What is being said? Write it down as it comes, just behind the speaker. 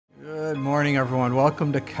Good morning, everyone.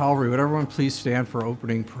 Welcome to Calvary. Would everyone please stand for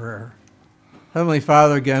opening prayer? Heavenly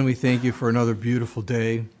Father, again, we thank you for another beautiful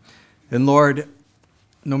day. And Lord,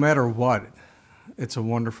 no matter what, it's a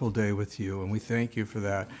wonderful day with you, and we thank you for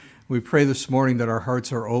that. We pray this morning that our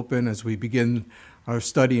hearts are open as we begin our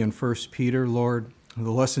study in 1 Peter, Lord.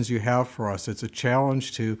 The lessons you have for us, it's a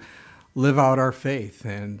challenge to live out our faith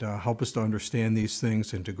and help us to understand these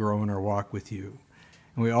things and to grow in our walk with you.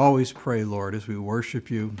 And we always pray, Lord, as we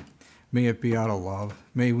worship you, may it be out of love.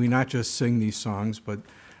 May we not just sing these songs, but,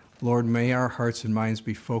 Lord, may our hearts and minds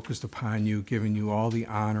be focused upon you, giving you all the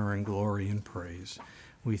honor and glory and praise.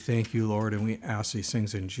 We thank you, Lord, and we ask these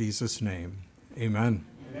things in Jesus' name. Amen.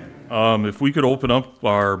 If we could open up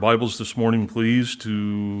our Bibles this morning, please,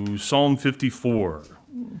 to Psalm 54,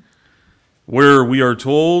 where we are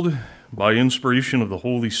told, by inspiration of the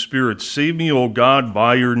Holy Spirit, "Save me, O God,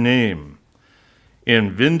 by your name,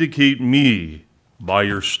 and vindicate me by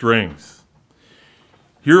your strength.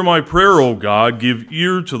 Hear my prayer, O God, give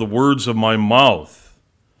ear to the words of my mouth.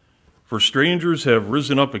 For strangers have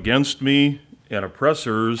risen up against me, and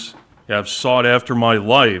oppressors have sought after my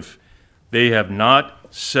life. They have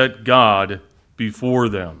not set God before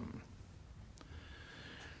them.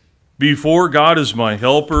 Before God is my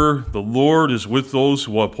helper, the Lord is with those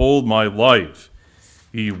who uphold my life.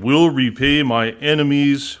 He will repay my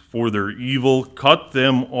enemies for their evil, cut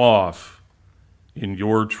them off in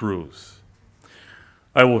your truth.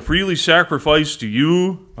 I will freely sacrifice to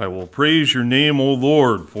you. I will praise your name, O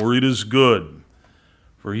Lord, for it is good.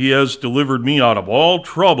 For he has delivered me out of all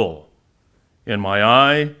trouble, and my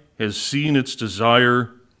eye has seen its desire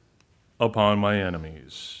upon my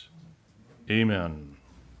enemies." Amen.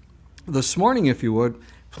 This morning, if you would,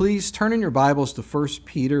 please turn in your Bibles to 1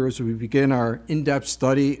 Peter as we begin our in-depth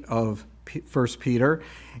study of 1 Peter.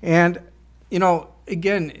 And,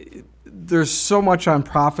 again, there's so much on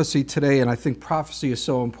prophecy today, and I think prophecy is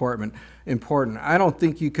so important. I don't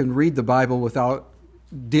think you can read the Bible without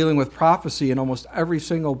dealing with prophecy in almost every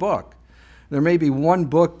single book. There may be one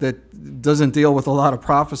book that doesn't deal with a lot of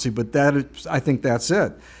prophecy, but I think that's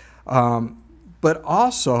it. But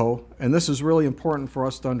also, and this is really important for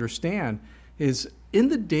us to understand, is in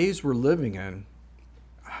the days we're living in,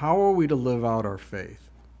 how are we to live out our faith?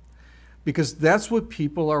 Because that's what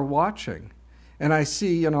people are watching. And I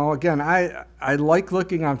see, again, I like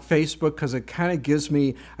looking on Facebook because it kind of gives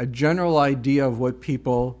me a general idea of what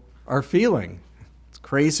people are feeling. It's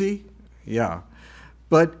crazy, yeah.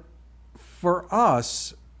 But for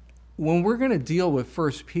us, when we're going to deal with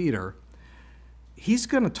 1 Peter, he's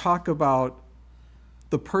going to talk about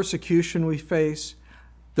the persecution we face,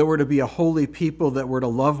 that we're to be a holy people, that we're to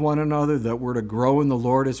love one another, that we're to grow in the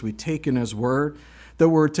Lord as we take in his word, that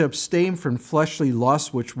we're to abstain from fleshly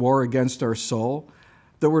lusts which war against our soul,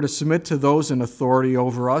 that we're to submit to those in authority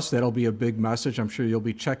over us. That'll be a big message. I'm sure you'll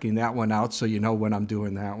be checking that one out so you know when I'm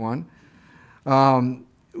doing that one.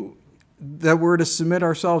 That we're to submit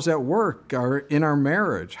ourselves at work or in our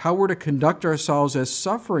marriage, how we're to conduct ourselves as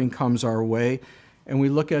suffering comes our way. And we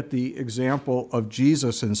look at the example of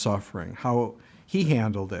Jesus in suffering, how he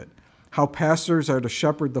handled it, how pastors are to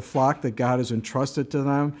shepherd the flock that God has entrusted to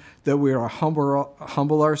them, that we are to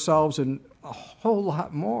humble ourselves, and a whole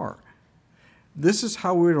lot more. This is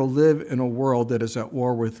how we're to live in a world that is at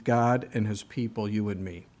war with God and his people, you and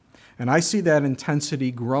me. And I see that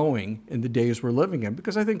intensity growing in the days we're living in,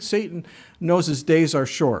 because I think Satan knows his days are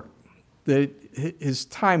short, that his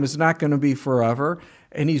time is not going to be forever,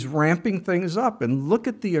 and he's ramping things up. And look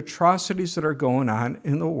at the atrocities that are going on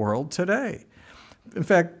in the world today. In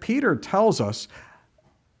fact, Peter tells us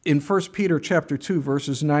in 1 Peter chapter 2,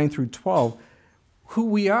 verses 9 through 12, who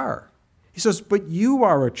we are. He says, "But you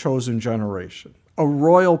are a chosen generation, a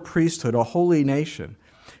royal priesthood, a holy nation,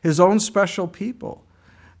 his own special people,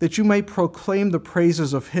 that you may proclaim the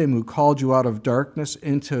praises of him who called you out of darkness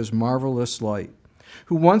into his marvelous light,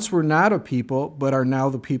 who once were not a people, but are now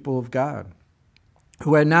the people of God,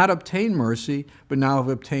 who had not obtained mercy, but now have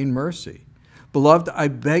obtained mercy. Beloved, I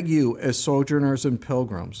beg you, as sojourners and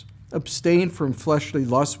pilgrims, abstain from fleshly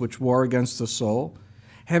lusts which war against the soul,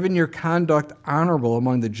 having your conduct honorable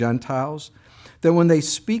among the Gentiles, that when they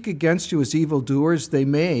speak against you as evildoers, they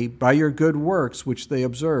may, by your good works which they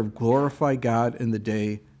observe, glorify God in the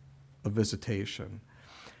day of visitation."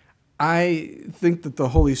 I think that the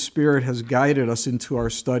Holy Spirit has guided us into our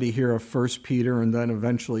study here of 1 Peter and then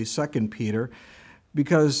eventually 2 Peter,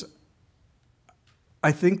 because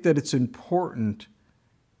I think that it's important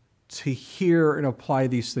to hear and apply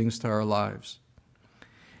these things to our lives.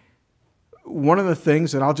 One of the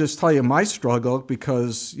things, and I'll just tell you my struggle,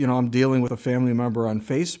 because I'm dealing with a family member on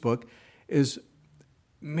Facebook, is,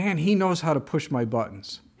 man, he knows how to push my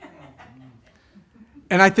buttons.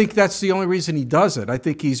 And I think that's the only reason he does it. I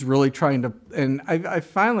think he's really trying to, and I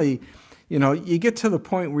finally, you get to the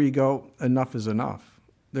point where you go, enough is enough.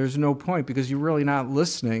 There's no point because you're really not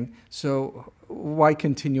listening, so why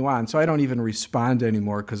continue on? So I don't even respond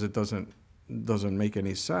anymore because it doesn't make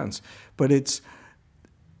any sense. But it's,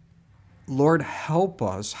 Lord, help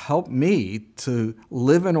us, help me to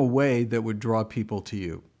live in a way that would draw people to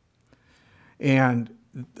you. And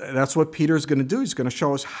that's what Peter's going to do. He's going to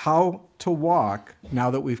show us how to walk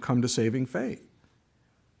now that we've come to saving faith.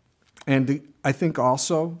 And I think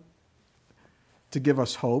also to give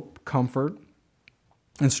us hope, comfort,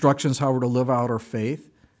 instructions how we're to live out our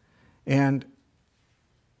faith, and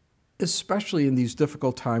especially in these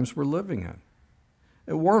difficult times we're living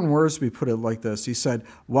in. Warren Wiersbe put it like this. He said,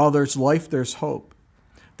 while there's life, there's hope.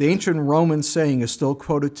 The ancient Roman saying is still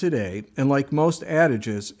quoted today, and like most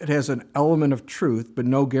adages, it has an element of truth, but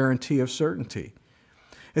no guarantee of certainty.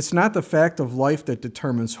 It's not the fact of life that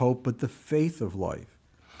determines hope, but the faith of life.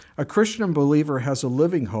 A Christian believer has a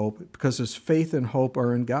living hope because his faith and hope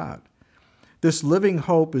are in God. This living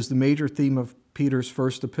hope is the major theme of Peter's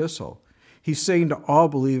first epistle. He's saying to all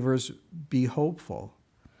believers, be hopeful.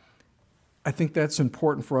 I think that's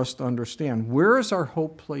important for us to understand. Where is our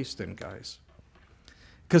hope placed in, guys?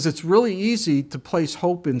 Because it's really easy to place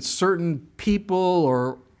hope in certain people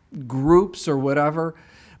or groups or whatever,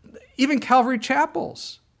 even Calvary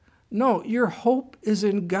chapels. No, your hope is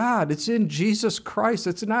in God. It's in Jesus Christ.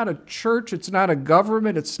 It's not a church. It's not a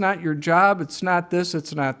government. It's not your job. It's not this.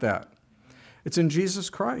 It's not that. It's in Jesus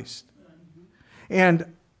Christ.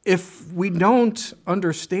 And if we don't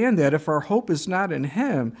understand that, if our hope is not in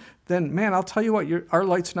him, then, man, I'll tell you what, our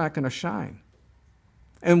light's not going to shine.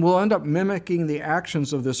 And we'll end up mimicking the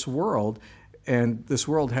actions of this world, and this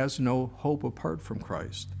world has no hope apart from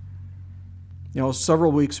Christ.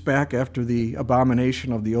 Several weeks back after the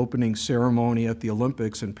abomination of the opening ceremony at the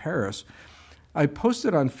Olympics in Paris, I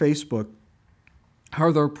posted on Facebook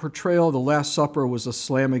how their portrayal of the Last Supper was a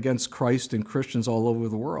slam against Christ and Christians all over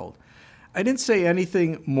the world. I didn't say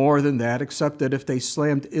anything more than that, except that if they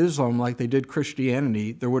slammed Islam like they did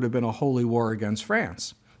Christianity, there would have been a holy war against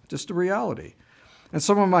France. Just a reality. And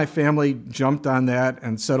some of my family jumped on that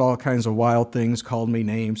and said all kinds of wild things, called me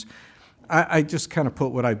names. I just kind of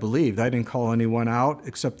put what I believed. I didn't call anyone out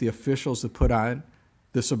except the officials that put on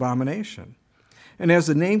this abomination. And as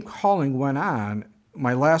the name calling went on,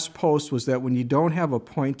 my last post was that when you don't have a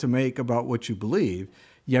point to make about what you believe,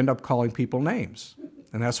 you end up calling people names.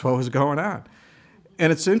 And that's what was going on.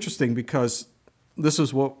 And it's interesting because this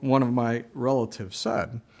is what one of my relatives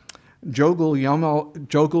said. Joe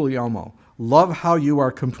Guglielmo, love how you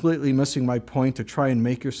are completely missing my point to try and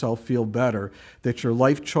make yourself feel better, that your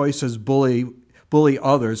life choices bully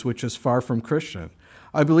others, which is far from Christian.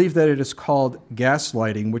 I believe that it is called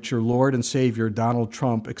gaslighting, which your Lord and Savior Donald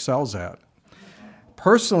Trump excels at.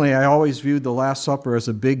 Personally, I always viewed the Last Supper as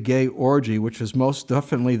a big gay orgy, which is most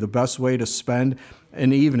definitely the best way to spend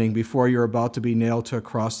an evening before you're about to be nailed to a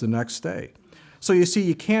cross the next day. So you see,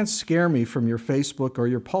 you can't scare me from your Facebook or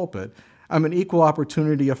your pulpit. I'm an equal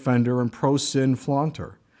opportunity offender and pro-sin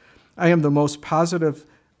flaunter. I am almost positive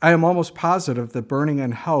that burning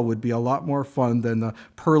in hell would be a lot more fun than the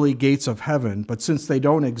pearly gates of heaven, but since they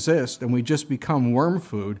don't exist and we just become worm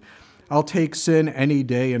food, I'll take sin any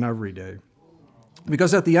day and every day.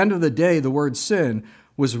 Because at the end of the day, the word sin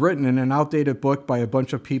was written in an outdated book by a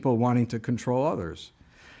bunch of people wanting to control others.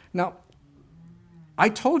 Now, I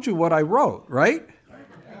told you what I wrote, right?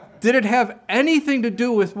 Did it have anything to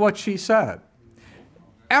do with what she said?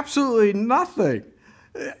 Absolutely nothing.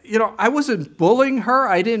 I wasn't bullying her.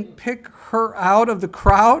 I didn't pick her out of the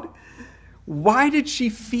crowd. Why did she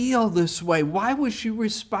feel this way? Why was she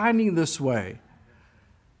responding this way?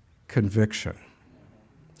 Conviction.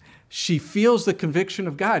 She feels the conviction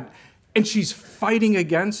of God, and she's fighting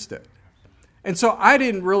against it. And so I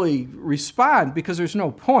didn't really respond because there's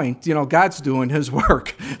no point. God's doing his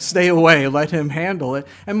work. Stay away, let him handle it.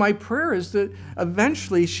 And my prayer is that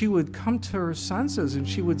eventually she would come to her senses and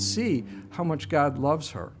she would see how much God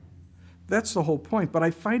loves her. That's the whole point. But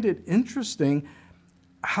I find it interesting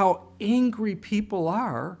how angry people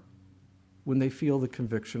are when they feel the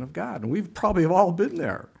conviction of God. And we've probably all been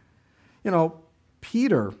there.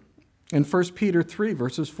 Peter, in 1 Peter 3,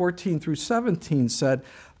 verses 14 through 17 said,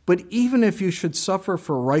 but even if you should suffer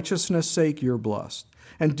for righteousness' sake, you're blessed.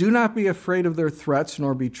 And do not be afraid of their threats,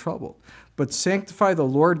 nor be troubled. But sanctify the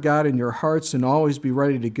Lord God in your hearts, and always be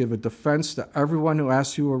ready to give a defense to everyone who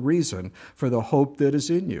asks you a reason for the hope that is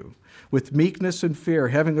in you, with meekness and fear,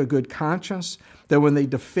 having a good conscience, that when they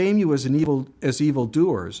defame you as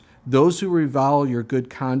evildoers, those who revile your good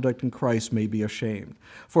conduct in Christ may be ashamed.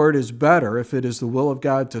 For it is better, if it is the will of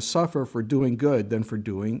God, to suffer for doing good than for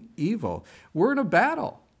doing evil. We're in a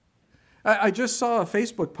battle. I just saw a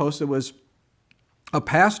Facebook post. It was a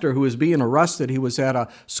pastor who was being arrested. He was at a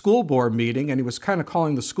school board meeting, and he was kind of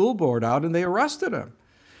calling the school board out, and they arrested him.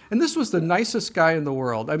 And this was the nicest guy in the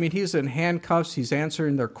world. I mean, he's in handcuffs. He's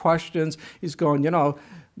answering their questions. He's going,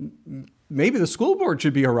 maybe the school board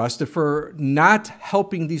should be arrested for not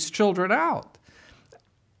helping these children out.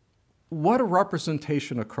 What a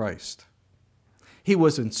representation of Christ. He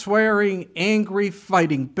wasn't swearing, angry,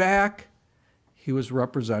 fighting back. He was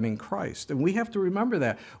representing Christ. And we have to remember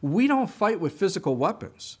that. We don't fight with physical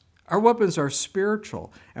weapons. Our weapons are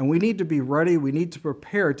spiritual, and we need to be ready. We need to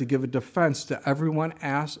prepare to give a defense to everyone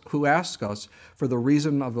who asks us for the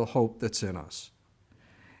reason of the hope that's in us.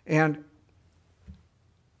 And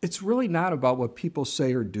it's really not about what people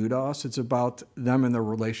say or do to us. It's about them and their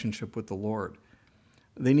relationship with the Lord.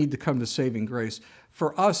 They need to come to saving grace.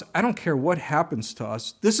 For us, I don't care what happens to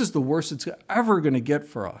us. This is the worst it's ever going to get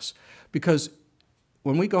for us. Because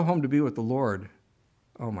when we go home to be with the Lord,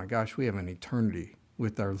 oh my gosh, we have an eternity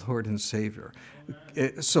with our Lord and Savior.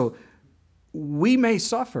 So we may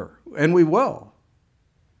suffer, and we will.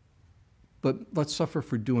 But let's suffer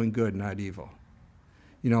for doing good, not evil.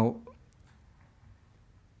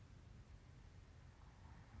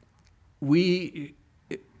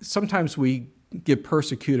 Sometimes we get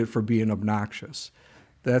persecuted for being obnoxious.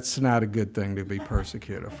 That's not a good thing to be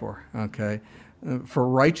persecuted for, okay? For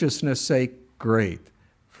righteousness' sake, great.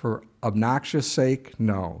 For obnoxious sake,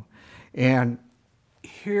 no. And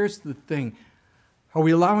here's the thing. Are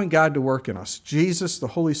we allowing God to work in us? Jesus, the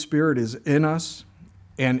Holy Spirit, is in us,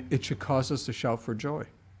 and it should cause us to shout for joy.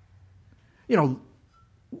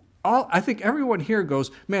 I think everyone here goes,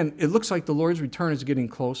 man, it looks like the Lord's return is getting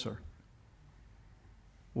closer.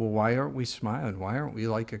 Well, why aren't we smiling? Why aren't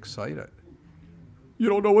we excited? You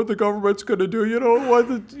don't know what the government's going to do. You don't know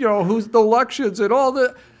what who's the elections and all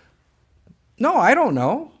that. No, I don't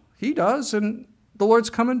know. He does, and the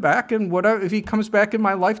Lord's coming back, and whatever. If he comes back in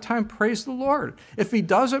my lifetime, praise the Lord. If he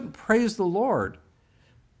doesn't, praise the Lord,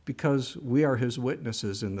 because we are his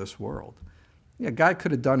witnesses in this world. Yeah, God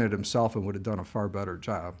could have done it himself and would have done a far better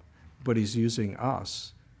job, but he's using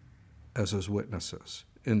us as his witnesses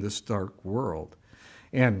in this dark world.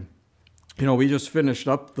 And, we just finished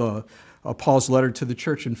up Paul's letter to the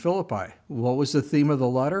church in Philippi. What was the theme of the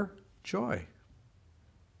letter? Joy.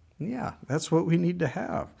 Yeah, that's what we need to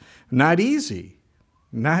have. Not easy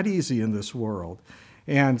in this world.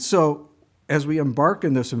 And so as we embark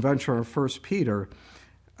in this adventure on 1 Peter,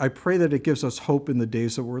 I pray that it gives us hope in the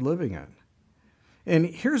days that we're living in. And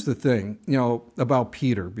here's the thing, about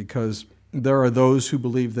Peter, because there are those who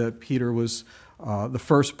believe that Peter was the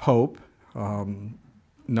first pope.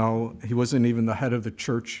 No, he wasn't even the head of the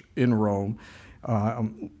church in Rome.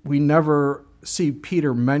 We never see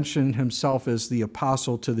Peter mention himself as the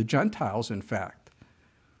apostle to the Gentiles, in fact.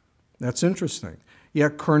 That's interesting.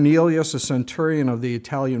 Yet Cornelius, a centurion of the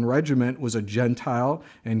Italian regiment, was a Gentile,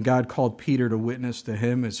 and God called Peter to witness to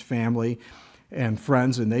him, his family, and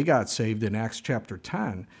friends, and they got saved in Acts chapter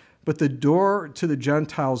 10. But the door to the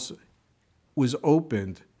Gentiles was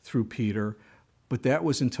opened through Peter, but that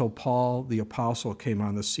was until Paul, the apostle, came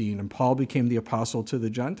on the scene, and Paul became the apostle to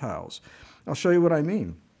the Gentiles. I'll show you what I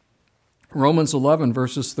mean. Romans 11,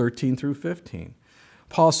 verses 13 through 15.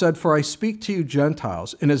 Paul said, "For I speak to you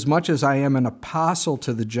Gentiles, inasmuch as I am an apostle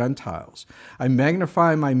to the Gentiles. I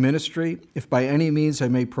magnify my ministry, if by any means I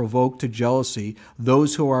may provoke to jealousy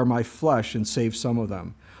those who are my flesh and save some of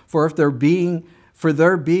them. For their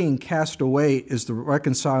being cast away is the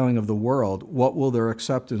reconciling of the world, what will their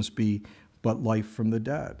acceptance be but life from the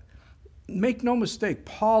dead?" Make no mistake,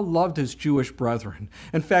 Paul loved his Jewish brethren.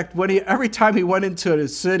 In fact, every time he went into a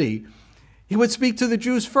city, he would speak to the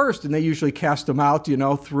Jews first, and they usually cast him out,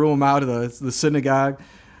 threw him out of the synagogue.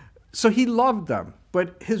 So he loved them,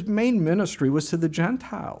 but his main ministry was to the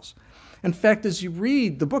Gentiles. In fact, as you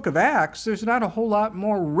read the book of Acts, there's not a whole lot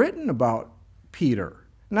more written about Peter.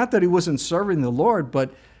 Not that he wasn't serving the Lord,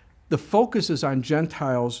 but the focus is on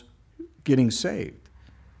Gentiles getting saved.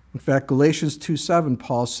 In fact, Galatians 2:7,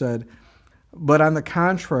 Paul said, "But on the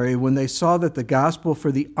contrary, when they saw that the gospel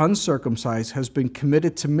for the uncircumcised has been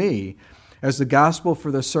committed to me, as the gospel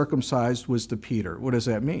for the circumcised was to Peter." What does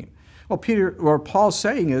that mean? Well, Paul's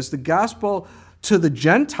saying is the gospel to the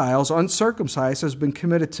Gentiles, uncircumcised, has been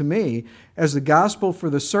committed to me, as the gospel for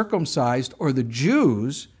the circumcised, or the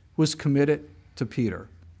Jews, was committed to Peter.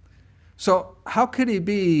 So how could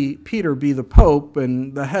Peter be the Pope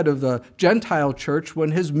and the head of the Gentile church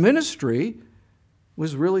when his ministry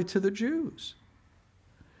was really to the Jews?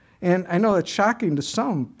 And I know that's shocking to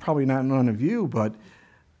some, probably not none of you, but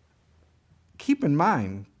keep in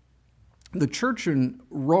mind, the church in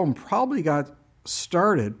Rome probably got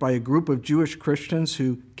started by a group of Jewish Christians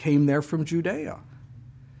who came there from Judea.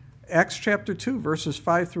 Acts chapter 2, verses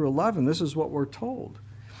 5 through 11, this is what we're told.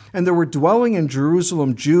 And there were dwelling in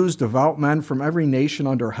Jerusalem Jews, devout men from every nation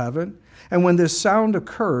under heaven. And when this sound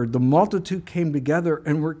occurred, the multitude came together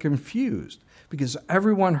and were confused, because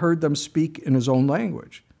everyone heard them speak in his own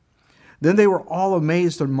language. Then they were all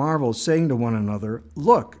amazed and marveled, saying to one another,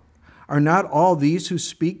 "Look, are not all these who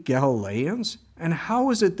speak Galileans? And how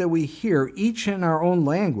is it that we hear each in our own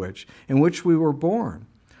language in which we were born?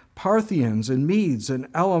 Parthians and Medes and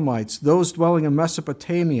Elamites, those dwelling in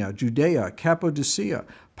Mesopotamia, Judea, Cappadocia,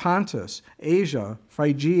 Pontus, Asia,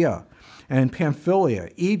 Phrygia, and Pamphylia,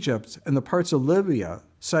 Egypt, and the parts of Libya,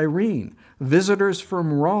 Cyrene, visitors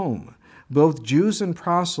from Rome, both Jews and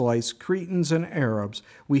proselytes, Cretans and Arabs,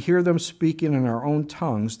 we hear them speaking in our own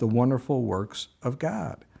tongues the wonderful works of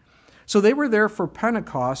God." So they were there for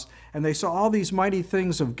Pentecost, and they saw all these mighty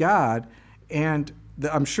things of God, and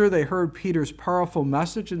I'm sure they heard Peter's powerful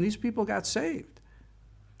message, and these people got saved.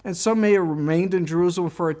 And some may have remained in Jerusalem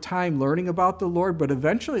for a time learning about the Lord, but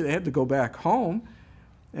eventually they had to go back home.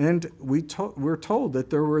 And we're told that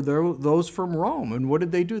there were those from Rome. And what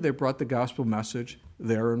did they do? They brought the gospel message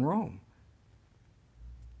there in Rome.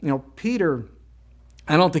 You know, Peter,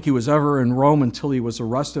 I don't think he was ever in Rome until he was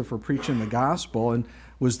arrested for preaching the gospel and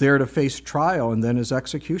was there to face trial and then his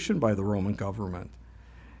execution by the Roman government.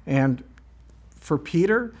 And for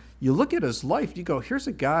Peter, you look at his life, you go, here's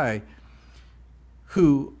a guy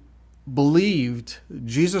who believed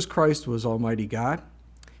Jesus Christ was Almighty God.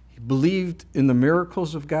 He believed in the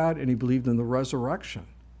miracles of God, and he believed in the resurrection.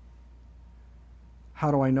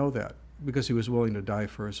 How do I know that? Because he was willing to die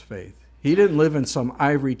for his faith. He didn't live in some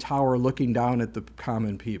ivory tower looking down at the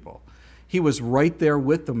common people. He was right there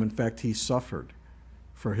with them. In fact, he suffered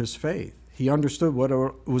for his faith. He understood what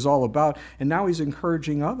it was all about, and now he's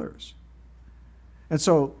encouraging others. And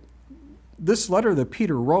so this letter that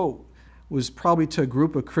Peter wrote was probably to a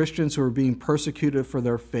group of Christians who were being persecuted for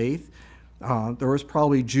their faith. There was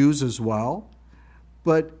probably Jews as well.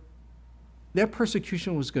 But that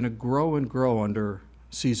persecution was going to grow and grow under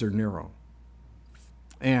Caesar Nero.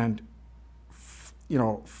 And, you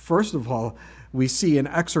know, first of all, we see an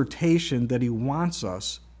exhortation that he wants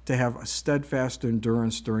us to have a steadfast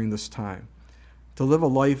endurance during this time, to live a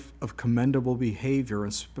life of commendable behavior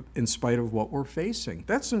in spite of what we're facing.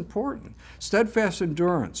 That's important. Steadfast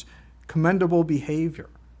endurance, commendable behavior.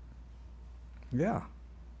 Yeah.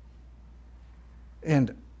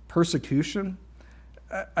 And persecution,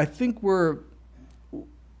 I think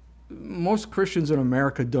most Christians in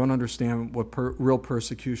America don't understand what real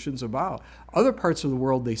persecution's about. Other parts of the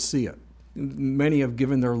world, they see it. Many have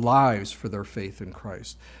given their lives for their faith in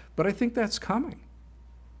Christ. But I think that's coming.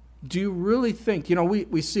 Do you really think,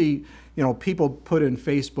 we see, people put in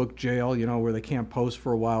Facebook jail, where they can't post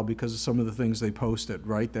for a while because of some of the things they posted,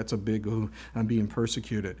 right? That's a big, I'm being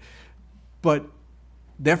persecuted. But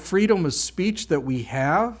that freedom of speech that we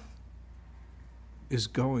have is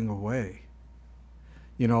going away.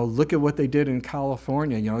 Look at what they did in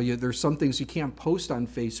California. There's some things you can't post on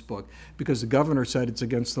Facebook because the governor said it's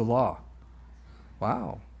against the law.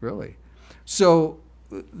 Wow, really? So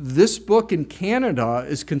this book in Canada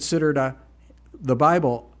is considered the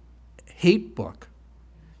Bible hate book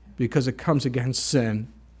because it comes against sin.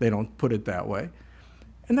 They don't put it that way.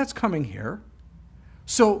 And that's coming here.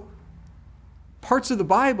 So parts of the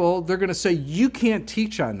Bible, they're going to say, you can't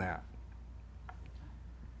teach on that.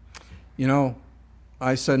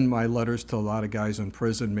 I send my letters to a lot of guys in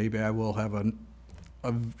prison. Maybe I will have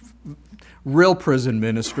a real prison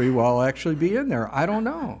ministry while I'll actually be in there. I don't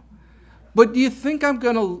know. But do you think I'm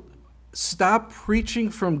going to stop preaching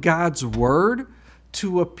from God's word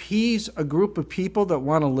to appease a group of people that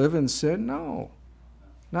want to live in sin? No,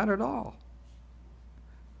 not at all.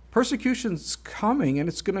 Persecution's coming, and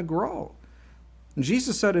it's going to grow. And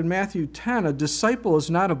Jesus said in Matthew 10, a disciple is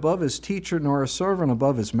not above his teacher, nor a servant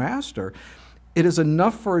above his master. It is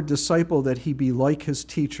enough for a disciple that he be like his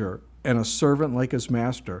teacher and a servant like his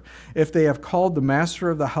master. If they have called the master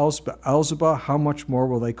of the house Beelzebub, how much more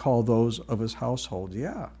will they call those of his household?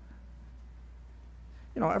 Yeah.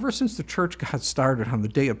 Ever since the church got started on the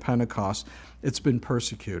day of Pentecost, it's been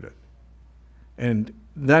persecuted. And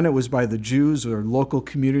then it was by the Jews or local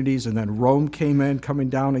communities, and then Rome came in, coming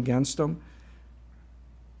down against them.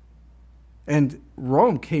 And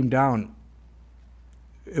Rome came down,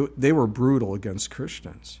 they were brutal against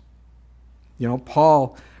Christians. You know,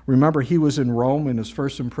 Paul, remember, he was in Rome in his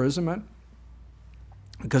first imprisonment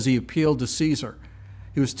because he appealed to Caesar.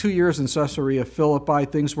 He was 2 years in Caesarea Philippi.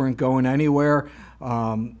 Things weren't going anywhere.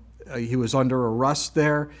 He was under arrest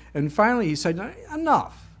there. And finally he said,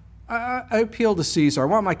 enough. I appeal to Caesar. I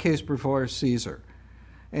want my case before Caesar.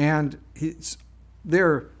 And he's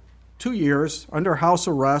there 2 years under house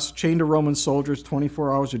arrest, chained to Roman soldiers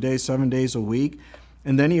 24 hours a day, 7 days a week.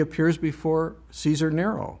 And then he appears before Caesar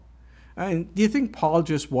Nero. And do you think Paul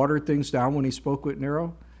just watered things down when he spoke with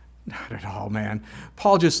Nero? Not at all, man.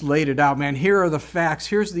 Paul just laid it out, man. Here are the facts.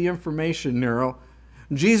 Here's the information, Nero.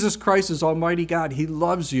 Jesus Christ is Almighty God. He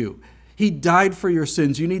loves you. He died for your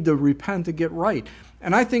sins. You need to repent to get right.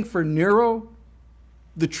 And I think for Nero,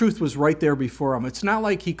 the truth was right there before him. It's not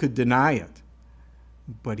like he could deny it,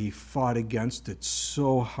 but he fought against it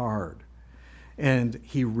so hard. And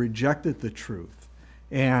he rejected the truth.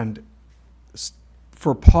 And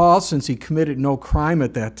for Paul, since he committed no crime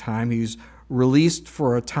at that time, he's released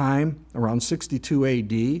for a time around 62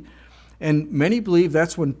 AD. And many believe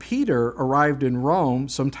that's when Peter arrived in Rome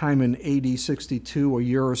sometime in AD 62, a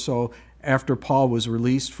year or so after Paul was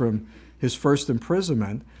released from his first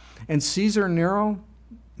imprisonment. And Caesar Nero,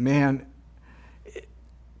 man,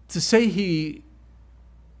 to say he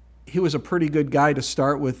was a pretty good guy to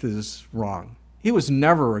start with is wrong. He was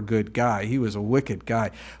never a good guy. He was a wicked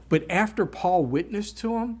guy. But after Paul witnessed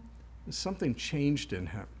to him, something changed in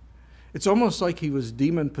him. It's almost like he was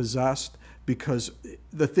demon-possessed because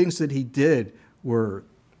the things that he did were,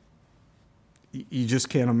 you just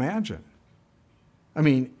can't imagine. I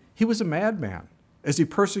mean, he was a madman as he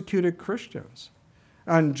persecuted Christians.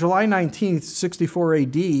 On July 19th, 64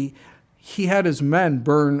 AD, he had his men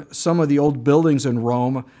burn some of the old buildings in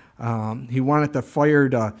Rome. He wanted the fire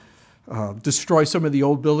to destroy some of the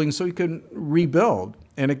old buildings so he could rebuild.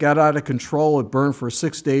 And it got out of control. It burned for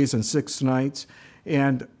 6 days and 6 nights.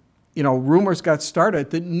 And you know, rumors got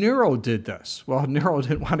started that Nero did this. Well, Nero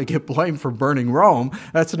didn't want to get blamed for burning Rome.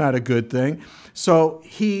 That's not a good thing. So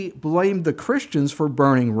he blamed the Christians for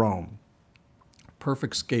burning Rome.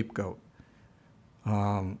 Perfect scapegoat.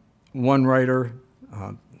 One writer,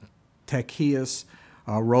 Tacitus,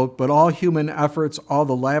 wrote, "But all human efforts, all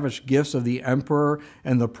the lavish gifts of the emperor,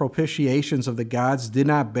 and the propitiations of the gods did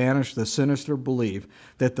not banish the sinister belief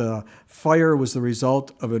that the fire was the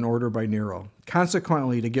result of an order by Nero.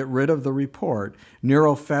 Consequently, to get rid of the report,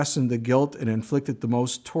 Nero fastened the guilt and inflicted the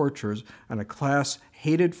most tortures on a class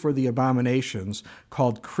hated for the abominations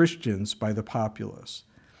called Christians by the populace."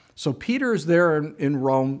 So Peter is there in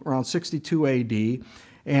Rome around 62 AD,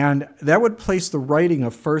 and that would place the writing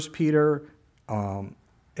of 1 Peter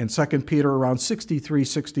and 2 Peter around 63,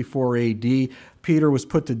 64 AD. Peter was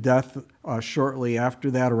put to death shortly after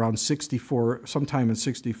that, around 64, sometime in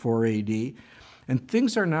 64 AD. And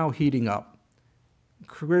things are now heating up.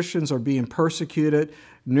 Christians are being persecuted.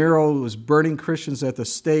 Nero was burning Christians at the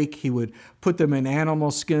stake. He would put them in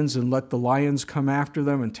animal skins and let the lions come after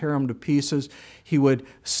them and tear them to pieces. He would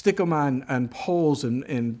stick them on poles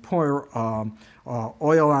and pour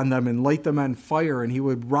oil on them and light them on fire, and he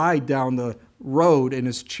would ride down the road in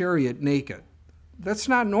his chariot naked. That's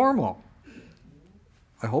not normal.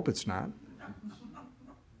 I hope it's not.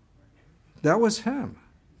 That was him.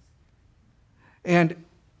 And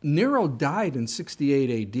Nero died in 68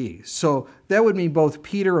 AD. So that would mean both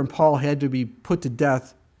Peter and Paul had to be put to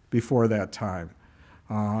death before that time.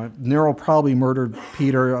 Nero probably murdered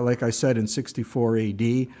Peter, like I said, in 64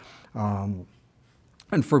 AD. And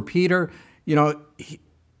for Peter, you know,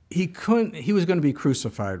 he was going to be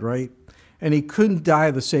crucified, right? And he couldn't die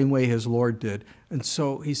the same way his Lord did. And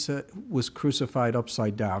so he was crucified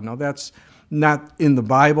upside down. Now, that's not in the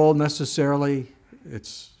Bible necessarily.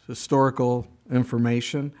 It's historical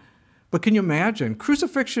information. But can you imagine?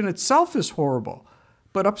 Crucifixion itself is horrible.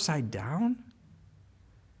 But upside down?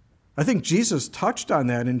 I think Jesus touched on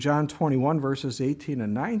that in John 21, verses 18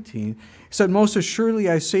 and 19. He said, "Most assuredly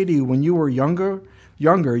I say to you, when you were younger,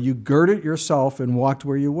 you girded yourself and walked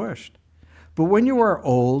where you wished. But when you are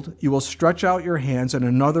old, you will stretch out your hands, and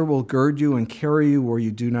another will gird you and carry you where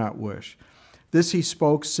you do not wish." This he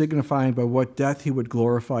spoke, signifying by what death he would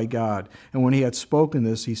glorify God. And when he had spoken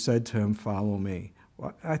this, he said to him, "Follow me."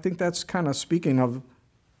 Well, I think that's kind of speaking of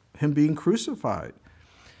him being crucified.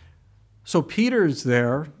 So Peter's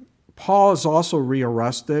there. Paul is also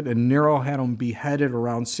rearrested, and Nero had him beheaded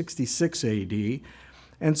around 66 AD.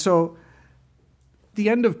 And so the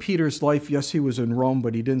end of Peter's life, yes, he was in Rome,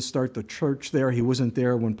 but he didn't start the church there. He wasn't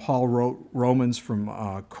there when Paul wrote Romans from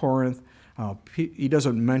Corinth. He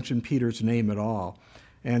doesn't mention Peter's name at all.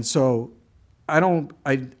 And so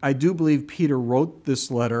I do believe Peter wrote this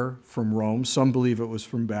letter from Rome. Some believe it was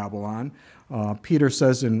from Babylon. Peter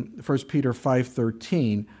says in 1 Peter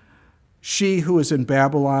 5:13, "She who is in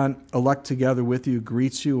Babylon, elect together with you,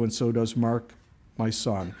 greets you, and so does Mark, my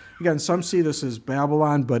son." Again, some see this as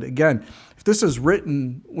Babylon, but again, if this is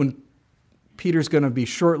written when Peter's going to be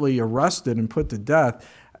shortly arrested and put to death,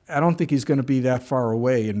 I don't think he's going to be that far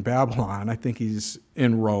away in Babylon. I think he's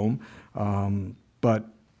in Rome. But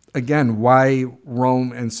again, why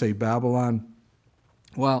Rome and say Babylon?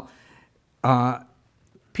 Well,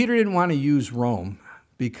 Peter didn't want to use Rome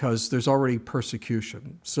because there's already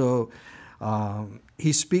persecution. So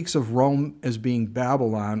he speaks of Rome as being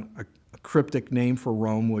Babylon, a cryptic name for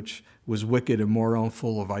Rome, which was wicked, immoral, and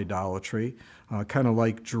full of idolatry, kind of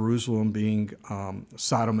like Jerusalem being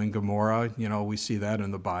Sodom and Gomorrah. You know, we see that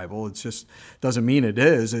in the Bible. It just doesn't mean it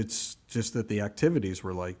is. It's just that the activities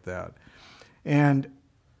were like that. And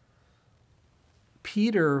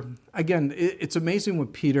Peter, again, it's amazing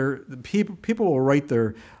with Peter. People will write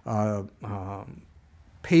their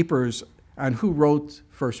papers on who wrote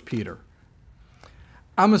 1 Peter.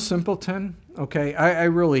 I'm a simpleton, okay? I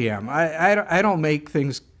really am. I don't make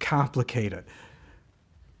things complicated.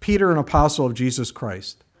 Peter, an apostle of Jesus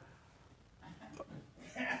Christ.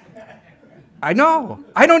 I know.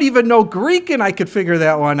 I don't even know Greek, and I could figure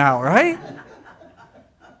that one out, right?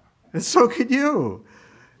 And so could you.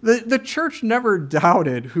 The church never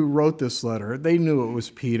doubted who wrote this letter. They knew it was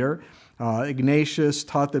Peter. Ignatius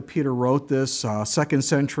taught that Peter wrote this. 2nd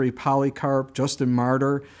century Polycarp, Justin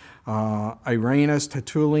Martyr, Irenaeus,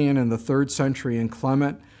 Tertullian in the 3rd century, and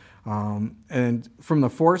Clement. And from the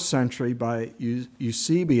 4th century by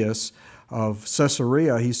Eusebius of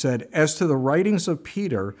Caesarea, he said, "As to the writings of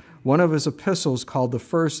Peter, one of his epistles called the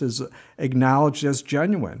first is acknowledged as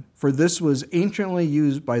genuine, for this was anciently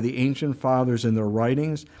used by the ancient fathers in their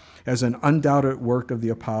writings as an undoubted work of the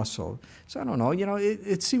apostle." So I don't know,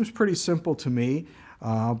 it seems pretty simple to me,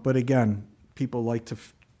 but again, people like to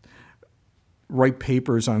write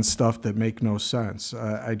papers on stuff that make no sense.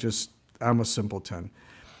 I'm a simpleton.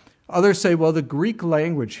 Others say, well, the Greek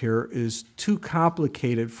language here is too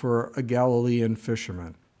complicated for a Galilean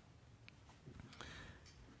fisherman.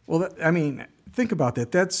 Well, think about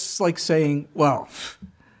that. That's like saying, well,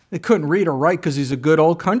 they couldn't read or write because he's a good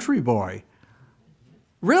old country boy.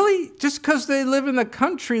 Really? Just because they live in the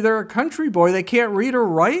country, they're a country boy, they can't read or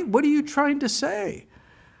write? What are you trying to say?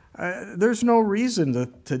 There's no reason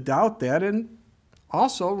to doubt that. And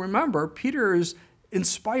also, remember, Peter is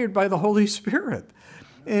inspired by the Holy Spirit.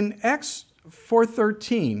 In Acts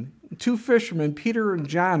 4:13, 2 fishermen, Peter and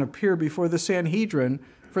John, appear before the Sanhedrin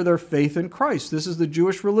for their faith in Christ. This is the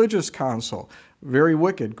Jewish religious council, very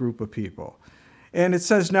wicked group of people. And it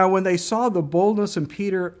says, "Now when they saw the boldness of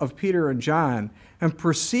Peter and John and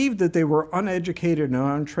perceived that they were uneducated and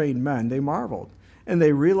untrained men, they marveled, and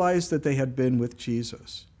they realized that they had been with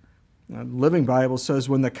Jesus." The Living Bible says,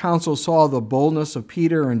 "When the council saw the boldness of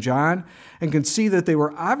Peter and John and could see that they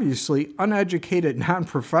were obviously uneducated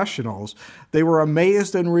non-professionals, they were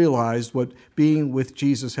amazed and realized what being with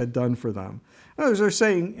Jesus had done for them." Others are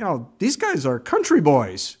saying, these guys are country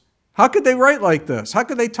boys. How could they write like this? How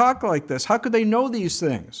could they talk like this? How could they know these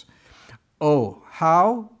things? Oh,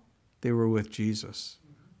 how? They were with Jesus.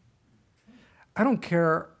 I don't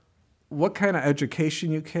care what kind of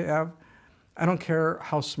education you have. I don't care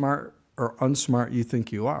how smart or unsmart you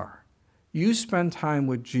think you are. You spend time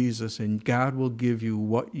with Jesus and God will give you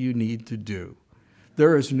what you need to do.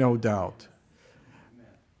 There is no doubt.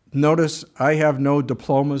 Notice I have no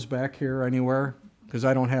diplomas back here anywhere because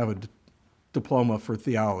I don't have a diploma for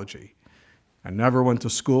theology. I never went to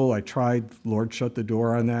school. I tried. Lord shut the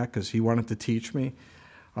door on that because he wanted to teach me.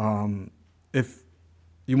 If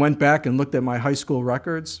you went back and looked at my high school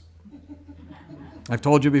records, I've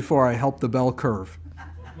told you before, I helped the bell curve,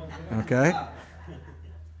 okay?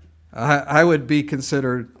 I would be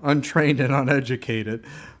considered untrained and uneducated.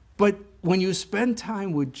 But when you spend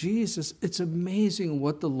time with Jesus, it's amazing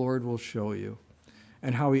what the Lord will show you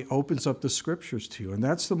and how he opens up the scriptures to you. And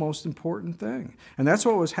that's the most important thing. And that's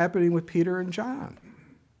what was happening with Peter and John.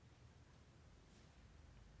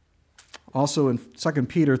 Also in 2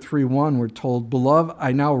 Peter 3:1, we're told, "Beloved,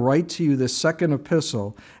 I now write to you this second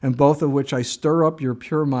epistle, and both of which I stir up your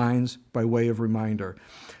pure minds by way of reminder."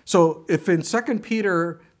 So if in 2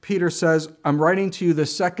 Peter, Peter says, "I'm writing to you the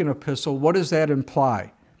second epistle," what does that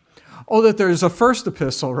imply? Oh, that there's a first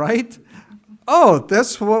epistle, right? Oh,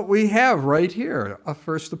 that's what we have right here, a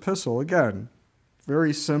first epistle. Again,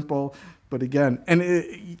 very simple. But again,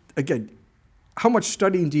 how much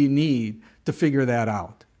studying do you need to figure that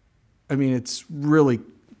out? I mean, it's really,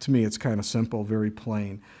 to me, it's kind of simple, very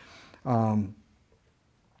plain. And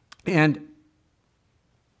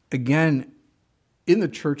again, in the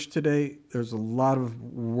church today, there's a lot of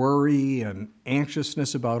worry and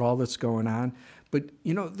anxiousness about all that's going on. But,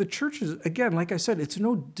 the church is, again, like I said, it's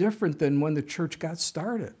no different than when the church got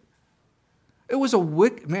started. It was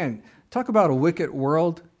talk about a wicked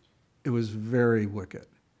world. It was very wicked.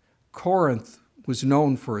 Corinth was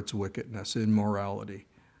known for its wickedness and immorality.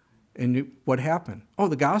 And what happened? Oh,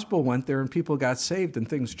 the gospel went there and people got saved and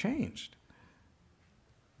things changed.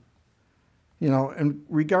 And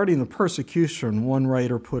regarding the persecution, one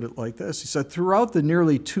writer put it like this. He said, throughout the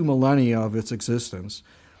nearly 2 millennia of its existence,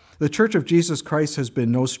 the Church of Jesus Christ has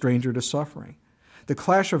been no stranger to suffering. The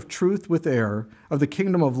clash of truth with error, of the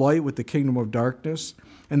kingdom of light with the kingdom of darkness,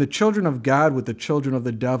 and the children of God with the children of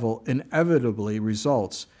the devil inevitably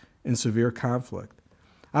results in severe conflict.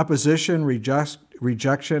 Opposition,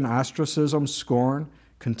 rejection, ostracism, scorn,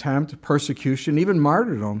 contempt, persecution, even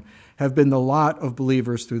martyrdom have been the lot of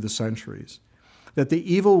believers through the centuries. That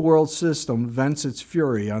the evil world system vents its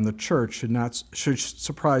fury on the church should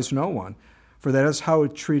surprise no one, for that is how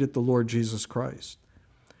it treated the Lord Jesus Christ.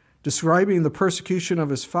 Describing the persecution of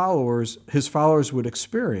his followers would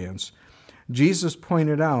experience, Jesus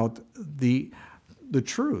pointed out the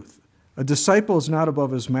truth. A disciple is not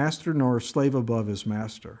above his master, nor a slave above his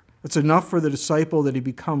master. It's enough for the disciple that he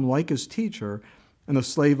become like his teacher and the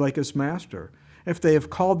slave like his master. If they have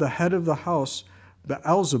called the head of the house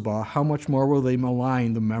Beelzebub, how much more will they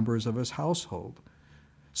malign the members of his household?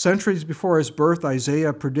 Centuries before his birth,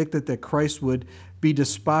 Isaiah predicted that Christ would be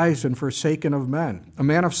despised and forsaken of men, a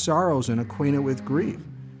man of sorrows and acquainted with grief.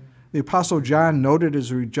 The Apostle John noted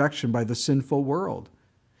his rejection by the sinful world.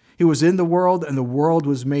 He was in the world, and the world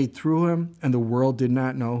was made through him, and the world did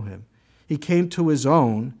not know him. He came to his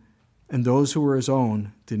own, and those who were his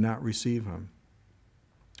own did not receive him.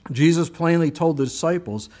 Jesus plainly told the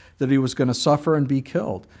disciples that he was going to suffer and be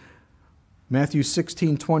killed. Matthew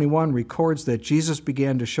 16:21 records that Jesus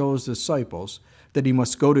began to show his disciples that he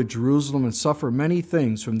must go to Jerusalem and suffer many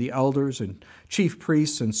things from the elders and chief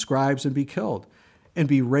priests and scribes and be killed, and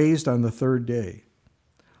be raised on the third day.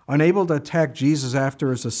 Unable to attack Jesus after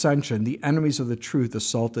his ascension, the enemies of the truth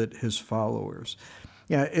assaulted his followers.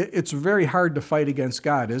 Yeah, it's very hard to fight against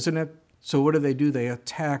God, isn't it? So what do? They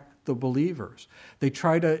attack the believers. They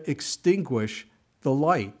try to extinguish the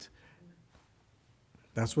light.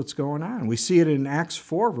 That's what's going on. We see it in Acts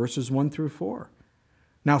 4, verses 1 through 4.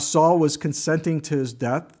 Now Saul was consenting to his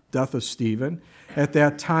death of Stephen. At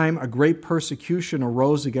that time, a great persecution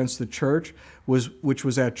arose against the church, which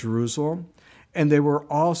was at Jerusalem, and they were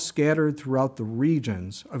all scattered throughout the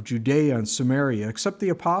regions of Judea and Samaria, except the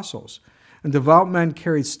apostles. And devout men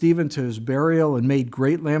carried Stephen to his burial and made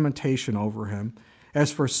great lamentation over him.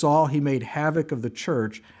 As for Saul, he made havoc of the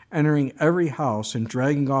church, entering every house and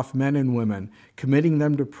dragging off men and women, committing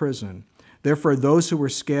them to prison. Therefore, those who were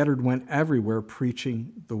scattered went everywhere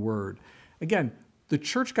preaching the word. Again, the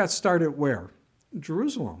church got started where?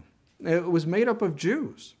 Jerusalem. It was made up of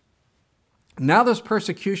Jews. Now this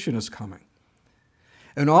persecution is coming.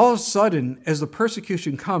 And all of a sudden, as the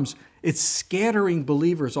persecution comes, it's scattering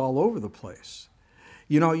believers all over the place.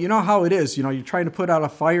 You know how it is. You're trying to put out a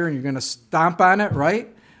fire and you're going to stomp on it,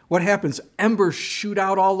 right? What happens? Embers shoot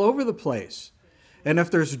out all over the place. And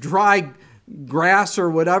if there's dry grass or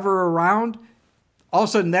whatever around, all of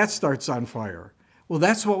a sudden that starts on fire. Well,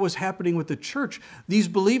 that's what was happening with the church. These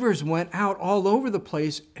believers went out all over the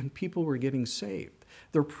place and people were getting saved.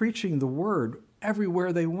 They're preaching the word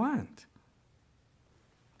everywhere they went.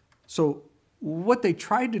 So what they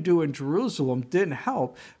tried to do in Jerusalem didn't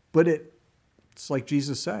help, but it's like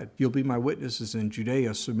Jesus said, you'll be my witnesses in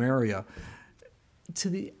Judea, Samaria, to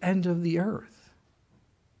the end of the earth.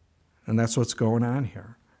 And that's what's going on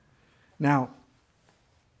here. Now,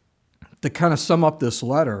 to kind of sum up this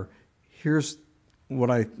letter, here's what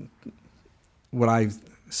I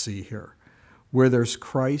see here. Where there's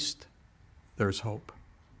Christ, there's hope.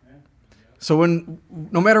 So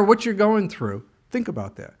no matter what you're going through, think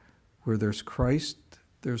about that. Where there's Christ,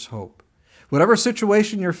 there's hope. Whatever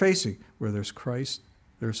situation you're facing, where there's Christ,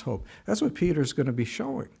 there's hope. That's what Peter's going to be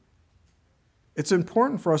showing. It's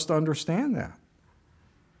important for us to understand that.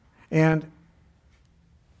 And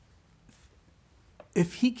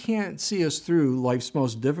if he can't see us through life's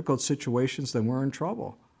most difficult situations, then we're in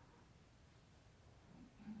trouble.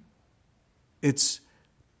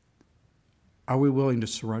 Are we willing to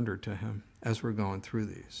surrender to him as we're going through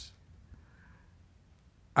these?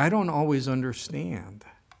 I don't always understand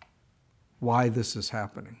why this is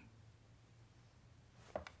happening.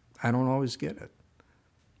 I don't always get it.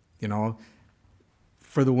 You know,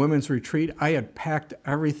 for the women's retreat, I had packed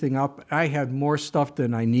everything up. I had more stuff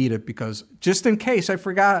than I needed because just in case I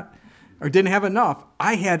forgot or didn't have enough,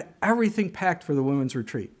 I had everything packed for the women's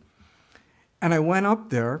retreat. And I went up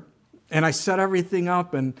there and I set everything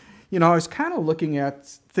up, and, you know, I was kind of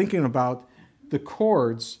thinking about the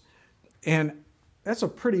chords, and that's a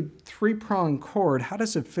pretty three-pronged chord. How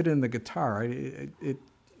does it fit in the guitar?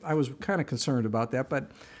 I was kind of concerned about that,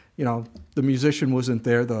 but, you know, the musician wasn't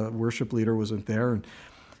there, the worship leader wasn't there, and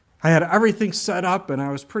I had everything set up, and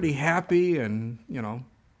I was pretty happy, and, you know.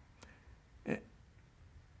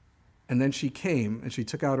 And then she came, and she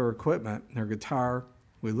took out her equipment, her guitar.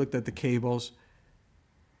 We looked at the cables.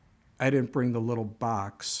 I didn't bring the little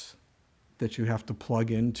box that you have to plug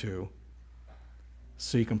into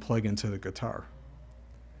so you can plug into the guitar.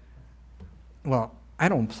 Well, I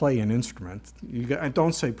don't play an instrument. I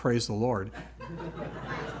don't say praise the Lord.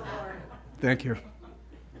 Thank you.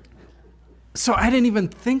 So I didn't even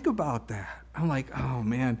think about that. I'm like, oh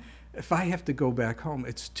man, if I have to go back home,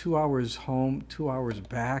 it's 2 hours home, 2 hours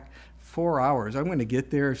back, 4 hours. I'm going to get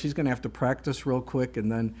there. She's going to have to practice real quick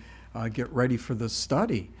and then get ready for the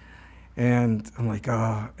study. And I'm like,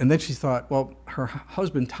 and then she thought, well, her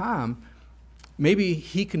husband, Tom, maybe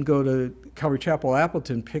he can go to Calvary Chapel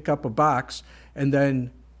Appleton, pick up a box, and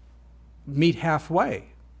then meet halfway.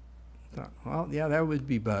 I thought, well, yeah, that would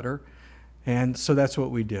be better. And so that's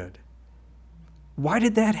what we did. Why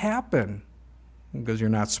did that happen? Because you're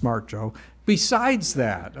not smart, Joe. Besides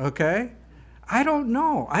that, okay? I don't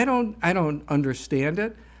know. I don't understand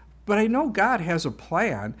it, but I know God has a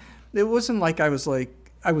plan. It wasn't like I was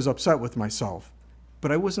upset with myself,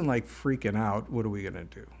 but I wasn't like freaking out. What are we going to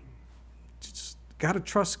do? Just got to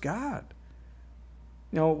trust God.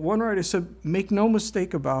 You know, one writer said, make no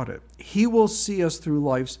mistake about it. He will see us through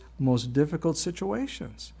life's most difficult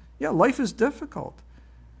situations. Yeah, life is difficult.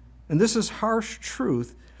 And this is harsh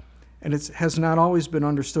truth, and it has not always been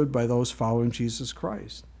understood by those following Jesus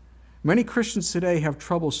Christ. Many Christians today have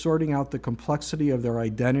trouble sorting out the complexity of their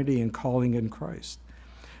identity and calling in Christ.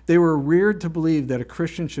 They were reared to believe that a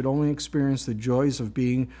Christian should only experience the joys of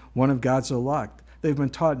being one of God's elect. They've been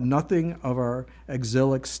taught nothing of our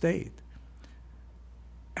exilic state.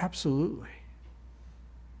 Absolutely.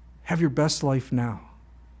 Have your best life now.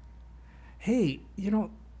 Hey, you know,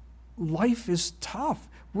 life is tough.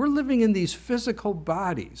 We're living in these physical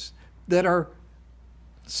bodies that are,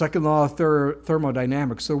 second law of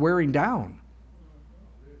thermodynamics, they're wearing down.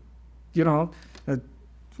 You know, I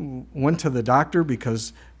went to the doctor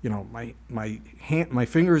because, you know, my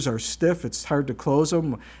fingers are stiff. It's hard to close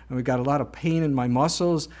them. And we got a lot of pain in my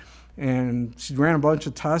muscles. And she ran a bunch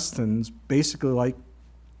of tests, and it's basically like,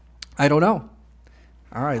 I don't know.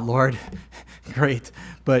 All right, Lord, great.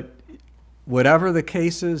 But whatever the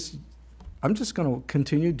case is, I'm just going to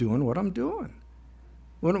continue doing what I'm doing.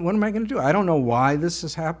 What am I going to do? I don't know why this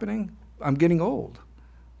is happening. I'm getting old.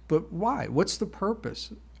 But why? What's the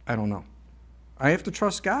purpose? I don't know. I have to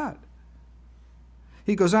trust God.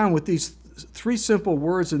 He goes on with these three simple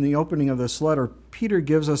words in the opening of this letter. Peter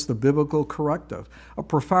gives us the biblical corrective, a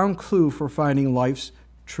profound clue for finding life's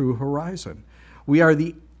true horizon. We are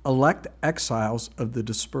the elect exiles of the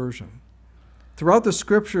dispersion. Throughout the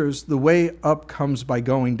scriptures, the way up comes by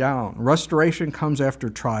going down. Restoration comes after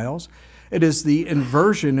trials. It is the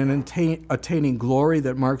inversion and attaining glory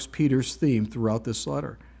that marks Peter's theme throughout this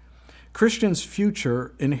letter. Christians'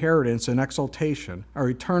 future inheritance and exaltation, our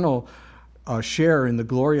eternal share in the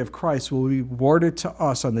glory of Christ, will be rewarded to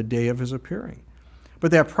us on the day of his appearing.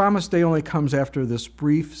 But that promised day only comes after this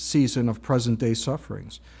brief season of present-day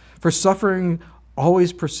sufferings. For suffering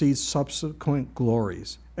always precedes subsequent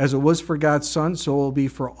glories. As it was for God's Son, so it will be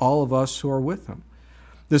for all of us who are with him.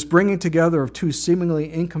 This bringing together of two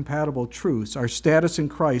seemingly incompatible truths, our status in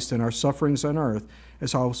Christ and our sufferings on earth,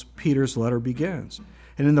 is how Peter's letter begins.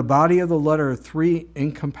 And in the body of the letter, three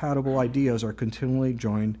incompatible ideas are continually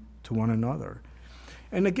joined to one another.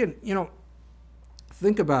 And again, you know,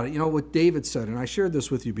 think about it. You know what David said, and I shared this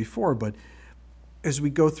with you before, but as we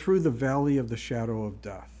go through the valley of the shadow of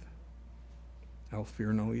death, I'll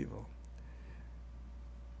fear no evil.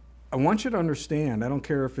 I want you to understand, I don't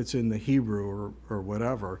care if it's in the Hebrew or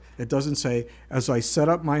whatever, it doesn't say, as I set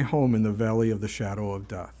up my home in the valley of the shadow of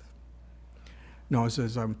death. No, it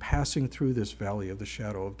says, I'm passing through this valley of the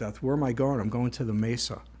shadow of death. Where am I going? I'm going to the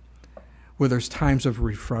mesa, where there's times of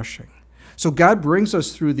refreshing. So God brings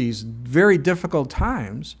us through these very difficult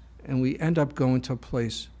times, and we end up going to a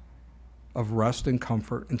place of rest and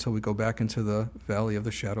comfort until we go back into the valley of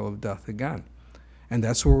the shadow of death again. And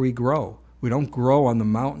that's where we grow. We don't grow on the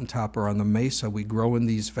mountaintop or on the mesa. We grow in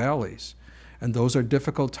these valleys. And those are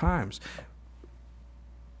difficult times.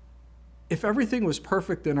 If everything was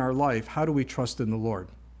perfect in our life, how do we trust in the Lord?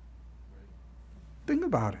 Think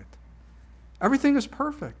about it. Everything is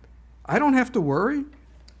perfect. I don't have to worry.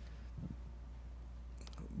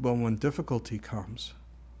 But when difficulty comes,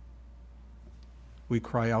 we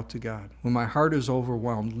cry out to God. When my heart is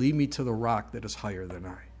overwhelmed, lead me to the rock that is higher than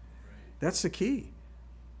I. That's the key.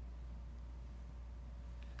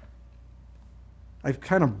 I've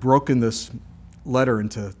kind of broken this letter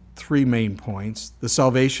into three main points: the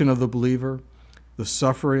salvation of the believer, the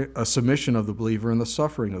submission of the believer, and the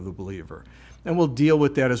suffering of the believer. And we'll deal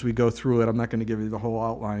with that as we go through it. I'm not going to give you the whole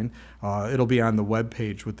outline. It'll be on the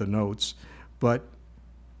webpage with the notes. But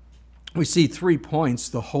we see 3 points: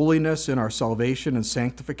 the holiness in our salvation and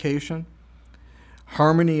sanctification,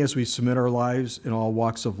 harmony as we submit our lives in all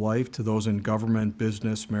walks of life to those in government,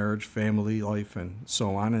 business, marriage, family life, and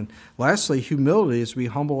so on. And lastly, humility as we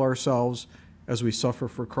humble ourselves as we suffer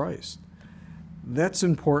for Christ. That's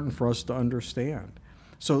important for us to understand.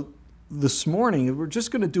 So this morning, we're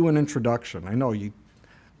just going to do an introduction. I know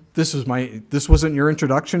this wasn't your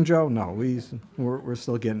introduction, Joe? No, we're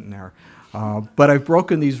still getting there. But I've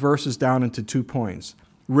broken these verses down into 2 points: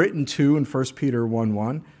 written to in 1 Peter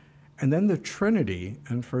 1:1, and then the Trinity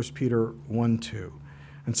in 1 Peter 1:2.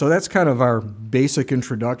 And so that's kind of our basic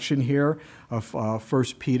introduction here of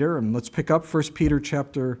 1 Peter. And let's pick up 1 Peter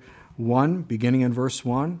chapter 1, beginning in verse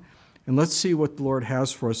 1. And let's see what the Lord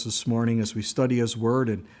has for us this morning as we study His Word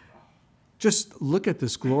and just look at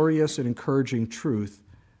this glorious and encouraging truth: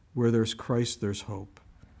 where there's Christ, there's hope.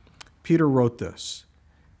 Peter wrote this: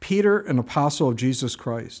 Peter, an apostle of Jesus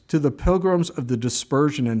Christ, to the pilgrims of the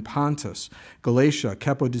dispersion in Pontus, Galatia,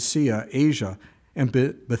 Cappadocia, Asia, and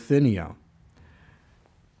Bithynia.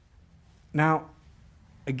 Now,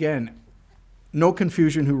 again, no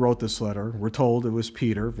confusion who wrote this letter. We're told it was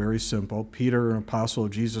Peter, very simple. Peter, an apostle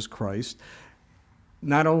of Jesus Christ.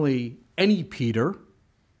 Not only any Peter,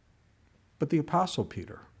 but the apostle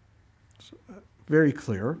Peter. So, very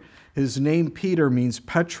clear. His name Peter means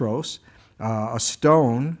Petros, a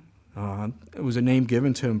stone. It was a name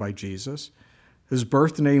given to him by Jesus. His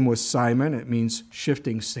birth name was Simon. It means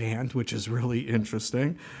shifting sand, which is really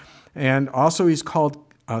interesting. And also he's called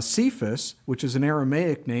Cephas, which is an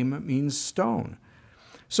Aramaic name. It means stone.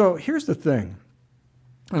 So here's the thing,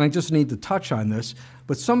 and I just need to touch on this,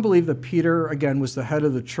 but some believe that Peter, again, was the head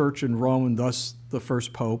of the church in Rome and thus the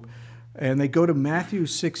first pope. And they go to Matthew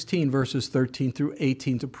 16, verses 13 through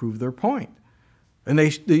 18 to prove their point. And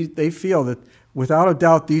they feel that, without a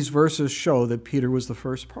doubt, these verses show that Peter was the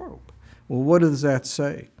first pope. Well, what does that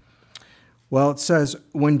say? Well, it says,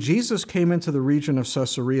 when Jesus came into the region of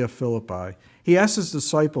Caesarea Philippi, he asked his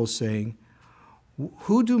disciples, saying,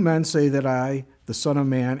 who do men say that I, the Son of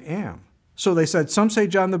Man, am? So they said, some say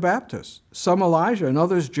John the Baptist, some Elijah, and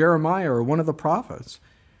others Jeremiah or one of the prophets.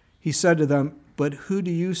 He said to them, but who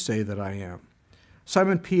do you say that I am?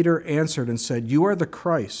 Simon Peter answered and said, you are the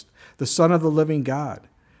Christ, the Son of the living God.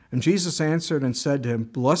 And Jesus answered and said to him,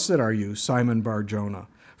 blessed are you, Simon Bar-Jonah,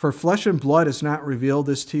 for flesh and blood has not revealed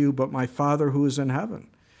this to you, but my Father who is in heaven.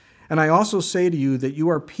 And I also say to you that you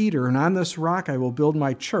are Peter, and on this rock I will build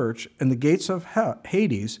my church, and the gates of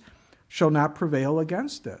Hades shall not prevail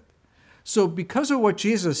against it. So because of what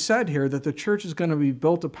Jesus said here, that the church is going to be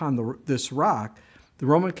built upon this rock, the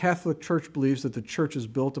Roman Catholic Church believes that the church is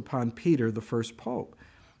built upon Peter, the first pope.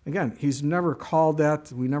 Again, he's never called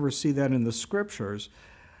that. We never see that in the scriptures.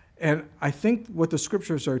 And I think what the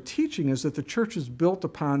scriptures are teaching is that the church is built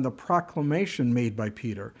upon the proclamation made by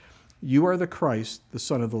Peter. You are the Christ, the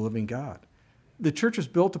Son of the living God. The church is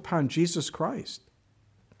built upon Jesus Christ.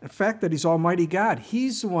 The fact that he's Almighty God,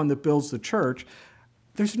 he's the one that builds the church.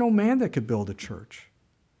 There's no man that could build a church.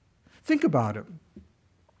 Think about it.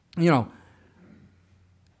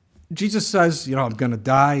 Jesus says, I'm going to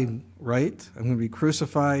die, right? I'm going to be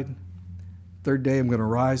crucified. Third day, I'm going to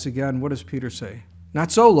rise again. What does Peter say? Not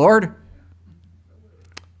so, Lord.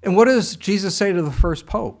 And what does Jesus say to the first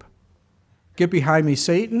pope? Get behind me,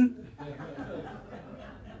 Satan.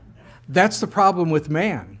 That's the problem with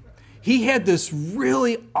man. He had this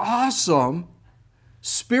really awesome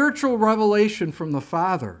spiritual revelation from the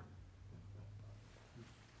Father.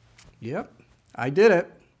 Yep, I did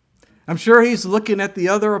it. I'm sure he's looking at the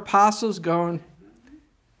other apostles going,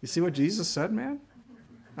 you see what Jesus said, man?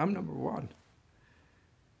 I'm number one.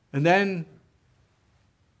 And then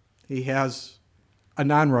he has a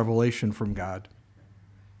non-revelation from God.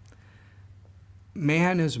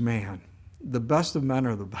 Man is man. The best of men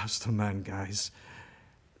are the best of men, guys.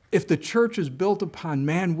 If the church is built upon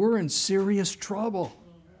man, we're in serious trouble.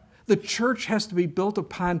 The church has to be built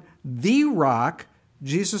upon the rock,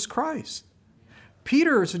 Jesus Christ.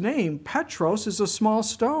 Peter's name, Petros, is a small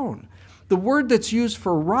stone. The word that's used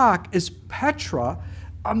for rock is Petra,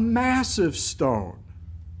 a massive stone.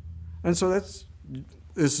 And so this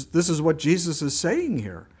is what Jesus is saying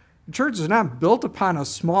here. The church is not built upon a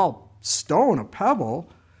small stone, a pebble.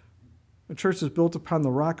 The church is built upon the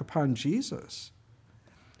rock, upon Jesus.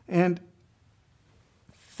 And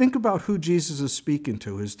think about who Jesus is speaking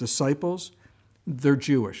to. His disciples, they're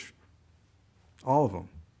Jewish. All of them.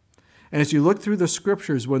 And as you look through the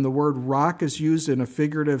scriptures, when the word rock is used in a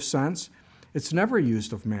figurative sense, it's never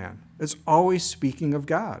used of man. It's always speaking of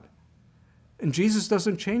God. And Jesus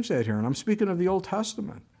doesn't change that here. And I'm speaking of the Old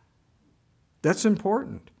Testament. That's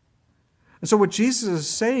important. And so what Jesus is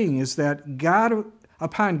saying is that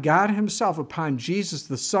upon God himself, upon Jesus,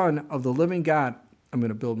 the Son of the living God, I'm going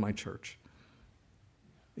to build my church.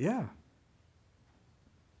 Yeah.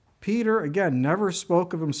 Peter, again, never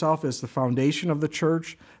spoke of himself as the foundation of the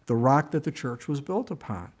church, the rock that the church was built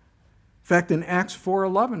upon. In fact, in Acts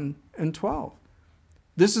 4:11 and 12,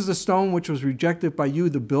 this is the stone which was rejected by you,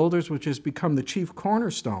 the builders, which has become the chief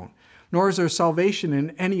cornerstone. Nor is there salvation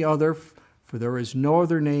in any other, for there is no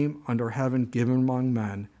other name under heaven given among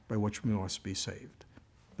men by which we must be saved.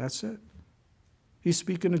 That's it. He's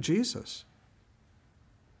speaking of Jesus.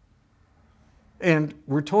 And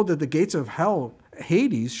we're told that the gates of hell,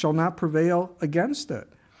 Hades, shall not prevail against it.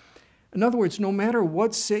 In other words, no matter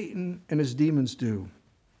what Satan and his demons do,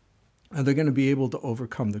 are they going to be able to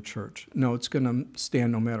overcome the church? No, it's going to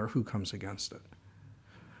stand no matter who comes against it.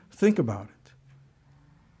 Think about it.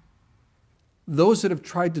 Those that have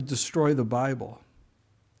tried to destroy the Bible,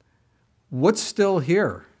 what's still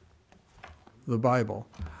here? The Bible.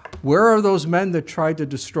 Where are those men that tried to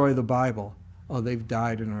destroy the Bible? Oh, they've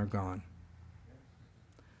died and are gone.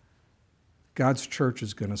 God's church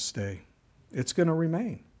is going to stay. It's going to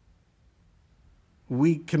remain.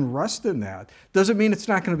 We can rest in that. Doesn't mean it's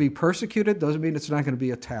not going to be persecuted. Doesn't mean it's not going to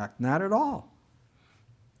be attacked. Not at all.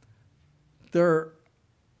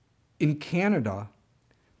 In Canada,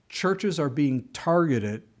 churches are being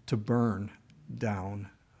targeted to burn down.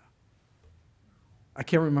 I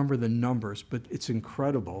can't remember the numbers, but it's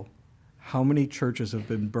incredible how many churches have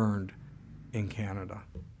been burned in Canada.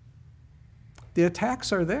 The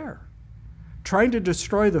attacks are there, trying to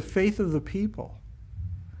destroy the faith of the people.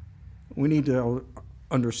 We need to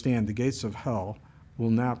understand the gates of hell will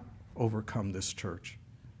not overcome this church.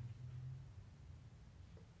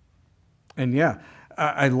 And yeah,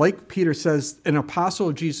 I like Peter says, an apostle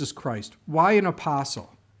of Jesus Christ. Why an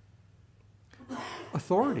apostle?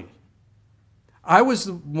 Authority. I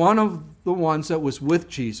was one of the ones that was with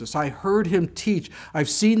Jesus. I heard him teach. I've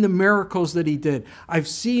seen the miracles that he did. I've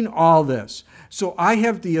seen all this. So I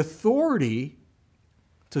have the authority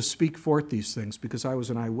to speak forth these things because I was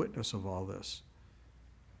an eyewitness of all this.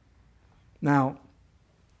 Now,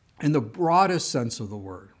 in the broadest sense of the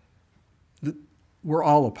word, we're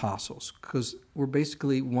all apostles because we're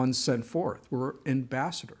basically ones sent forth. We're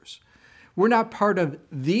ambassadors. We're not part of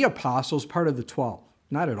the apostles, part of the 12.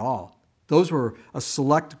 Not at all. Those were a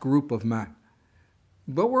select group of men.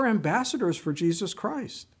 But we're ambassadors for Jesus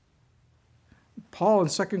Christ. Paul in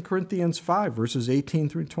 2 Corinthians 5, verses 18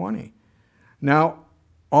 through 20. Now,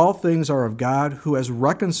 all things are of God, who has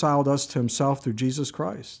reconciled us to himself through Jesus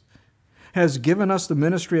Christ, has given us the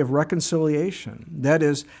ministry of reconciliation. That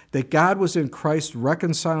is, that God was in Christ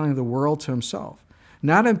reconciling the world to himself,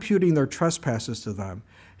 not imputing their trespasses to them,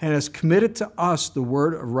 and has committed to us the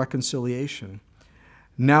word of reconciliation.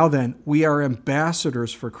 Now then, we are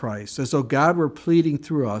ambassadors for Christ. As though God were pleading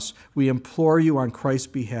through us, we implore you on Christ's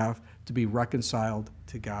behalf to be reconciled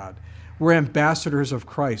to God. We're ambassadors of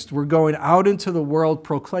Christ. We're going out into the world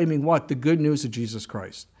proclaiming what? The good news of Jesus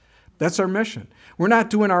Christ. That's our mission. We're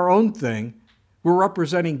not doing our own thing. We're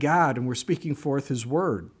representing God and we're speaking forth his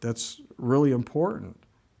word. That's really important.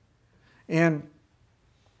 And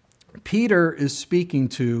Peter is speaking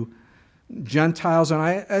to Gentiles, and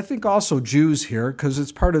I think also Jews here, because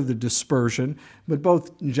it's part of the dispersion, but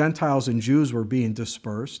both Gentiles and Jews were being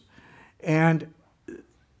dispersed. And,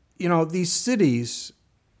 these cities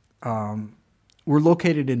were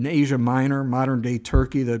located in Asia Minor, modern-day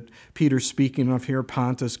Turkey, that Peter's speaking of here,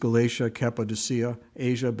 Pontus, Galatia, Cappadocia,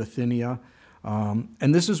 Asia, Bithynia.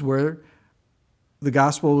 And this is where the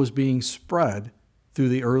gospel was being spread through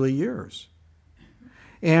the early years.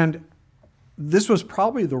 And this was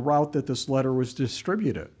probably the route that this letter was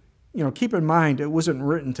distributed. Keep in mind, it wasn't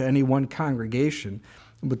written to any one congregation,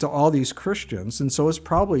 but to all these Christians. And so it's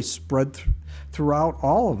probably spread throughout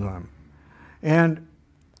all of them. And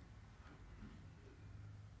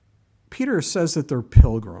Peter says that they're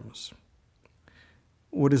pilgrims.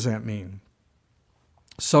 What does that mean?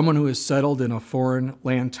 Someone who is settled in a foreign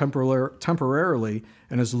land temporarily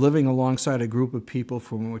and is living alongside a group of people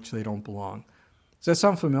from which they don't belong. Does that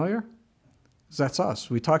sound familiar? That's us.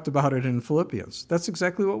 We talked about it in Philippians. That's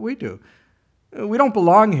exactly what we do. We don't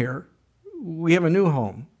belong here. We have a new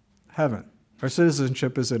home, heaven. Our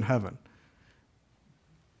citizenship is in heaven.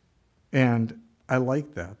 And I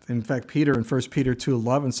like that. In fact, Peter in 1 Peter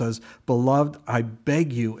 2:11 says, "Beloved, I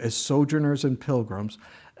beg you, as sojourners and pilgrims,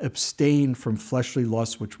 abstain from fleshly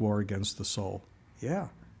lusts which war against the soul." Yeah,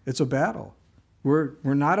 it's a battle. We're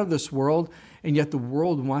not of this world, and yet the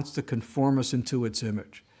world wants to conform us into its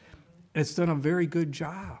image. And it's done a very good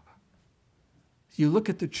job. You look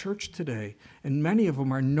at the church today, and many of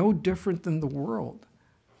them are no different than the world.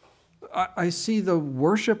 I see the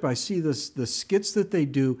worship, I see the skits that they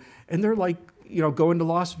do, and they're like, going to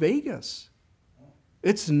Las Vegas.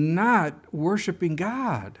 It's not worshiping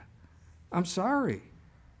God. I'm sorry.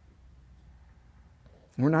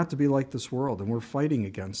 We're not to be like this world, and we're fighting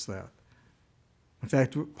against that. In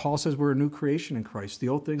fact, Paul says we're a new creation in Christ. The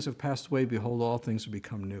old things have passed away. Behold, all things have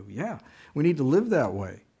become new. Yeah, we need to live that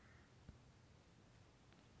way.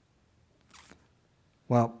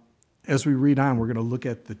 Well, as we read on, we're going to look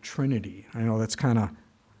at the Trinity. I know that's kind of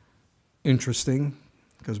interesting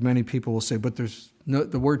because many people will say, but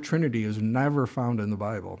the word Trinity is never found in the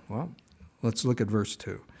Bible. Well, let's look at verse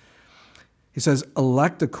 2. He says,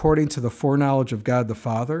 elect according to the foreknowledge of God the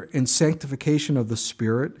Father in sanctification of the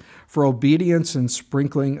Spirit for obedience and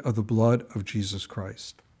sprinkling of the blood of Jesus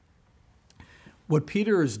Christ. What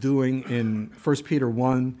Peter is doing in 1 Peter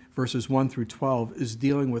 1, verses 1 through 12, is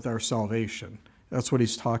dealing with our salvation. That's what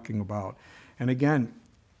he's talking about. And again,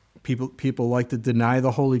 people like to deny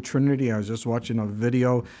the Holy Trinity. I was just watching a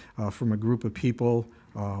video from a group of people,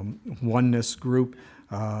 oneness group,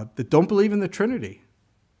 that don't believe in the Trinity.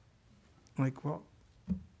 Like, well,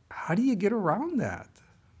 how do you get around that?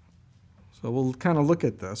 So we'll kind of look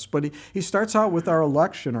at this. But he starts out with our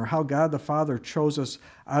election, or how God the Father chose us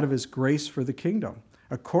out of his grace for the kingdom,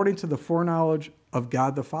 according to the foreknowledge of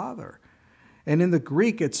God the Father. And in the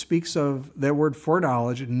Greek, it speaks of that word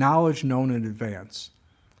foreknowledge, knowledge known in advance.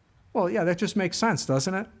 Well, yeah, that just makes sense,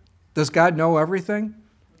 doesn't it? Does God know everything?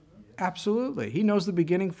 Absolutely. He knows the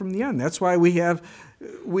beginning from the end. That's why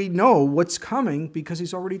we know what's coming, because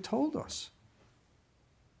he's already told us.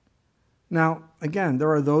 Now, again,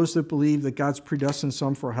 there are those that believe that God's predestined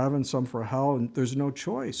some for heaven, some for hell, and there's no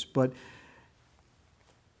choice. But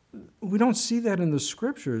we don't see that in the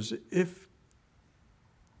scriptures.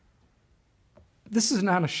 This is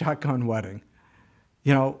not a shotgun wedding,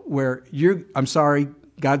 where I'm sorry,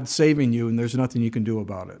 God's saving you and there's nothing you can do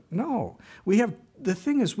about it. No, the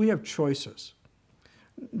thing is, we have choices.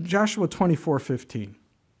 Joshua 24:15.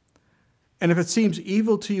 And if it seems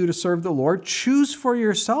evil to you to serve the Lord, choose for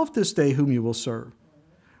yourself this day whom you will serve,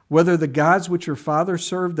 whether the gods which your father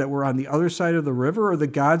served that were on the other side of the river, or the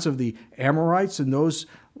gods of the Amorites and those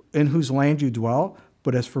in whose land you dwell.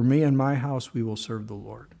 But as for me and my house, we will serve the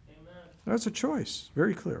Lord. Amen. That's a choice,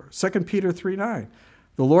 very clear. 2 Peter 3:9.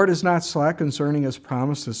 The Lord is not slack concerning his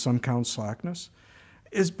promise, as some count slackness,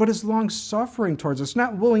 but is long-suffering towards us,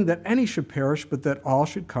 not willing that any should perish, but that all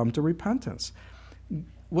should come to repentance.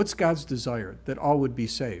 What's God's desire? That all would be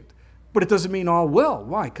saved. But it doesn't mean all will.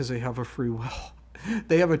 Why? Because they have a free will.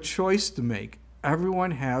 They have a choice to make.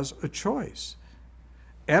 Everyone has a choice.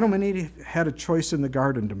 Adam and Eve had a choice in the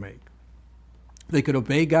garden to make. They could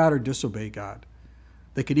obey God or disobey God.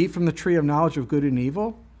 They could eat from the tree of knowledge of good and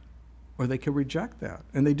evil, or they could reject that.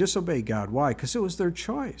 And they disobeyed God. Why? Because it was their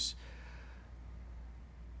choice.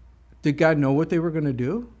 Did God know what they were going to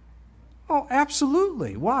do? Oh,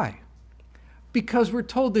 absolutely. Why? Because we're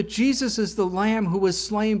told that Jesus is the Lamb who was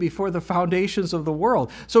slain before the foundations of the world.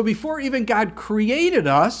 So before even God created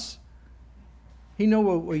us, he knew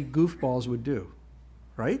what we goofballs would do,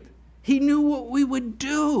 right? He knew what we would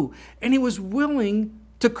do, and he was willing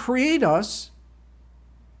to create us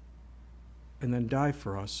and then die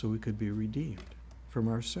for us so we could be redeemed from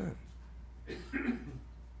our sin.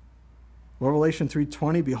 Revelation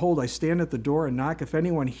 3:20, behold, I stand at the door and knock. If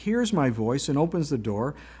anyone hears my voice and opens the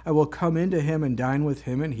door, I will come into him and dine with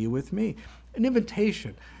him and he with me. An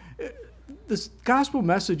invitation. This gospel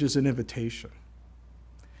message is an invitation.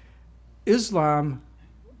 Islam,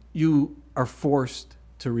 you are forced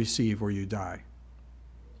to receive or you die,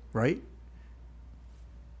 right?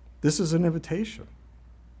 This is an invitation.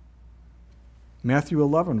 Matthew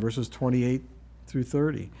 11, verses 28 through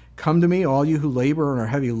 30. Come to me, all you who labor and are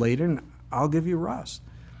heavy laden, I'll give you rest.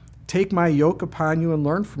 Take my yoke upon you and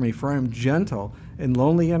learn from me, for I am gentle and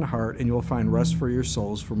lonely in heart, and you will find rest for your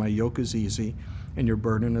souls, for my yoke is easy and your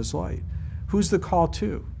burden is light. Who's the call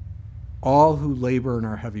to? All who labor and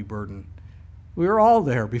are heavy burden. We were all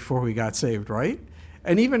there before we got saved, right?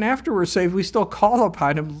 And even after we're saved, we still call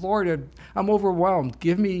upon him. Lord, I'm overwhelmed.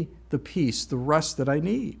 Give me the peace, the rest that I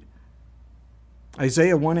need.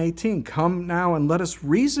 Isaiah 1:18, come now and let us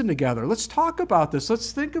reason together. Let's talk about this.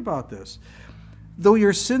 Let's think about this. Though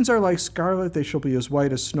your sins are like scarlet, they shall be as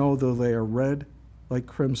white as snow. Though they are red like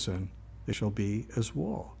crimson, they shall be as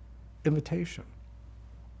wool. Invitation.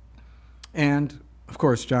 And, of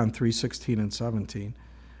course, John 3:16 and 17.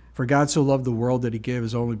 For God so loved the world that he gave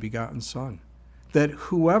his only begotten Son, that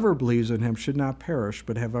whoever believes in him should not perish,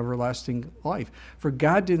 but have everlasting life. For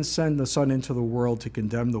God didn't send the Son into the world to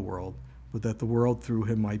condemn the world, but that the world through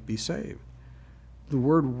him might be saved. The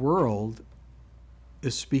word world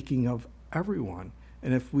is speaking of everyone.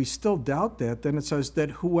 And if we still doubt that, then it says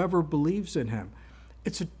that whoever believes in him.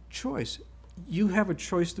 It's a choice. You have a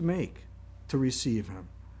choice to make to receive him.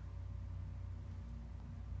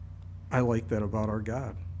 I like that about our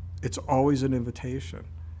God. It's always an invitation.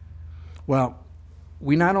 Well,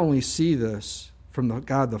 we not only see this from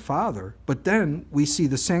God the Father, but then we see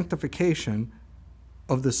the sanctification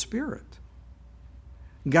of the Spirit.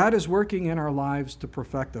 God is working in our lives to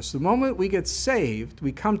perfect us. The moment we get saved,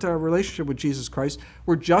 we come to a relationship with Jesus Christ,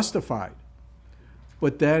 we're justified.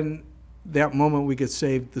 But then that moment we get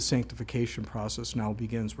saved, the sanctification process now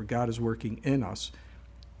begins, where God is working in us,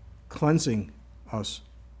 cleansing us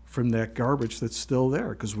from that garbage that's still there,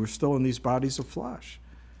 because we're still in these bodies of flesh.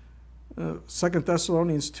 2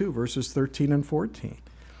 Thessalonians 2, verses 13 and 14.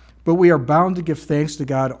 But we are bound to give thanks to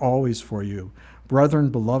God always for you, brethren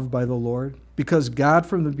beloved by the Lord, because God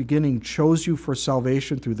from the beginning chose you for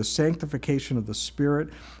salvation through the sanctification of the Spirit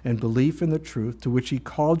and belief in the truth, to which he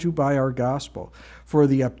called you by our gospel, for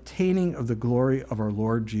the obtaining of the glory of our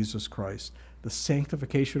Lord Jesus Christ. The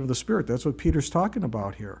sanctification of the Spirit. That's what Peter's talking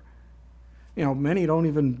about here. You know, many don't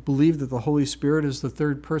even believe that the Holy Spirit is the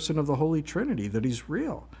third person of the Holy Trinity, that he's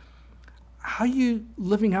real. How are you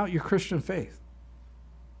living out your Christian faith?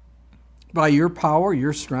 By your power,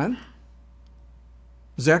 your strength?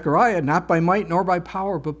 Zechariah, not by might nor by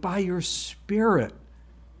power, but by your Spirit,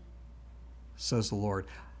 says the Lord.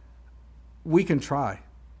 We can try.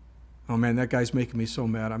 Oh man, that guy's making me so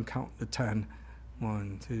mad. I'm counting to 10.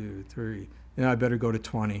 1, 2, 3. And I better go to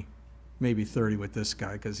 20, maybe 30 with this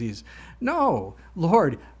guy, because he's... No,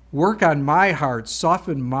 Lord, work on my heart,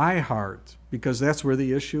 soften my heart, because that's where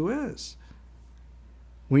the issue is.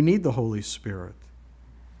 We need the Holy Spirit.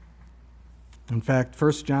 In fact,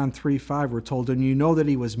 1 John 3:5, we're told, and you know that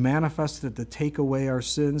he was manifested to take away our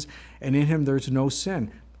sins, and in him there's no sin.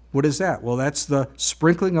 What is that? Well, that's the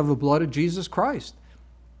sprinkling of the blood of Jesus Christ.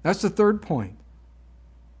 That's the third point.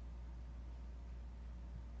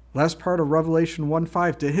 Last part of Revelation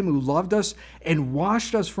 1:5, to him who loved us and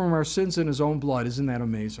washed us from our sins in his own blood. Isn't that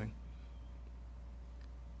amazing?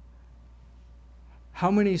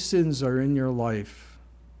 How many sins are in your life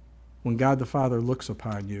when God the Father looks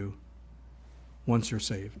upon you once you're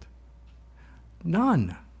saved?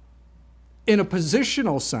 None. In a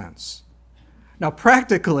positional sense. Now,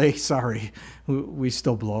 practically, sorry, we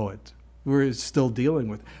still blow it. We're still dealing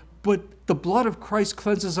with it. But the blood of Christ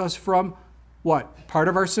cleanses us from what? Part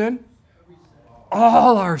of our sin?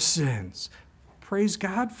 All our sins. Praise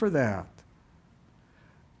God for that.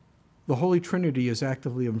 The Holy Trinity is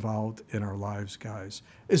actively involved in our lives, guys.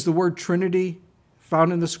 Is the word Trinity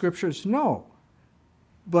found in the Scriptures? No.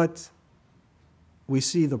 But we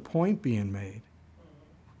see the point being made.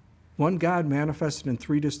 One God manifested in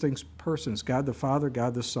three distinct persons, God the Father,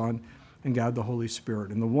 God the Son, and God the Holy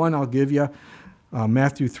Spirit. And the one I'll give you,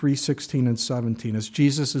 Matthew 3:16 and 17, as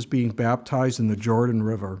Jesus is being baptized in the Jordan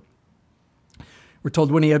River. We're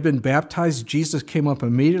told when he had been baptized, Jesus came up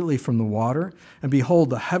immediately from the water, and behold,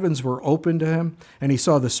 the heavens were opened to him, and he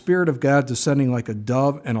saw the Spirit of God descending like a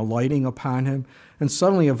dove and alighting upon him. And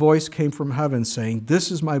suddenly a voice came from heaven saying,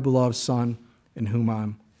 "This is my beloved Son, in whom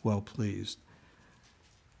I'm well pleased."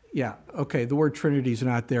 Yeah, okay, the word Trinity is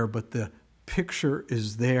not there, but the picture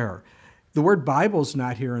is there. The word Bible is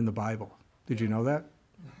not here in the Bible. Did you know that?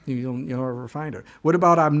 You'll never find it. What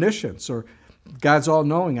about omniscience, or God's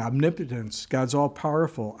all-knowing, omnipotence, God's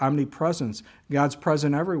all-powerful, omnipresence, God's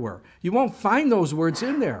present everywhere? You won't find those words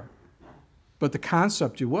in there, but the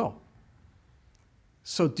concept you will.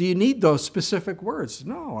 So do you need those specific words?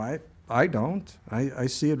 No, I don't. I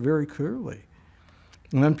see it very clearly.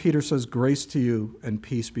 And then Peter says, grace to you and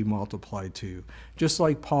peace be multiplied to you. Just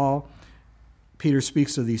like Paul, Peter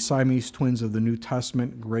speaks of these Siamese twins of the New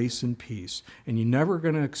Testament, grace and peace. And you're never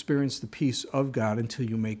going to experience the peace of God until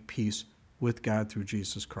you make peace with God through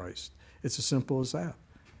Jesus Christ. It's as simple as that.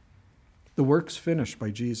 The work's finished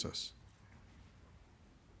by Jesus.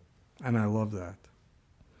 And I love that.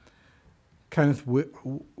 Kenneth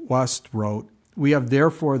West wrote, "We have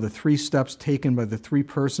therefore the three steps taken by the three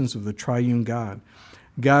persons of the triune God.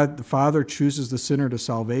 God the Father chooses the sinner to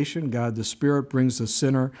salvation. God the Spirit brings the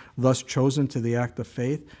sinner thus chosen to the act of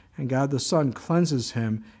faith. And God the Son cleanses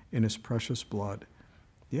him in his precious blood."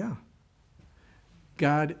 Yeah.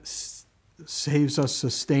 God saves us,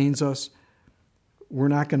 sustains us. We're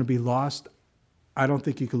not going to be lost. I don't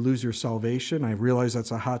think you could lose your salvation. I realize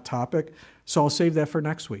that's a hot topic, so I'll save that for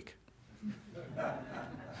next week.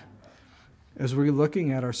 As we're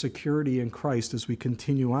looking at our security in Christ as we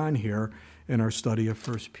continue on here in our study of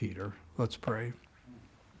 1 Peter, let's pray.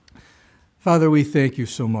 Father, we thank you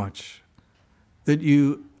so much that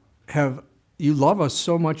you love us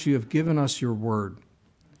so much, you have given us your word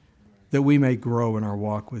that we may grow in our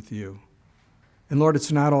walk with you. And Lord,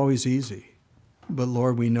 it's not always easy, but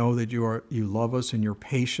Lord, we know that you love us and you're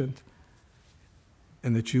patient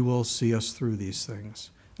and that you will see us through these things.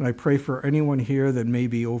 And I pray for anyone here that may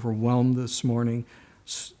be overwhelmed this morning,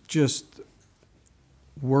 just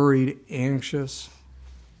worried, anxious.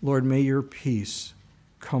 Lord, may your peace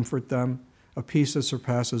comfort them, a peace that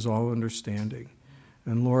surpasses all understanding.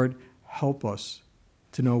 And Lord, help us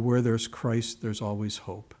to know where there's Christ, there's always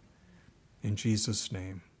hope. In Jesus'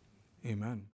 name, amen.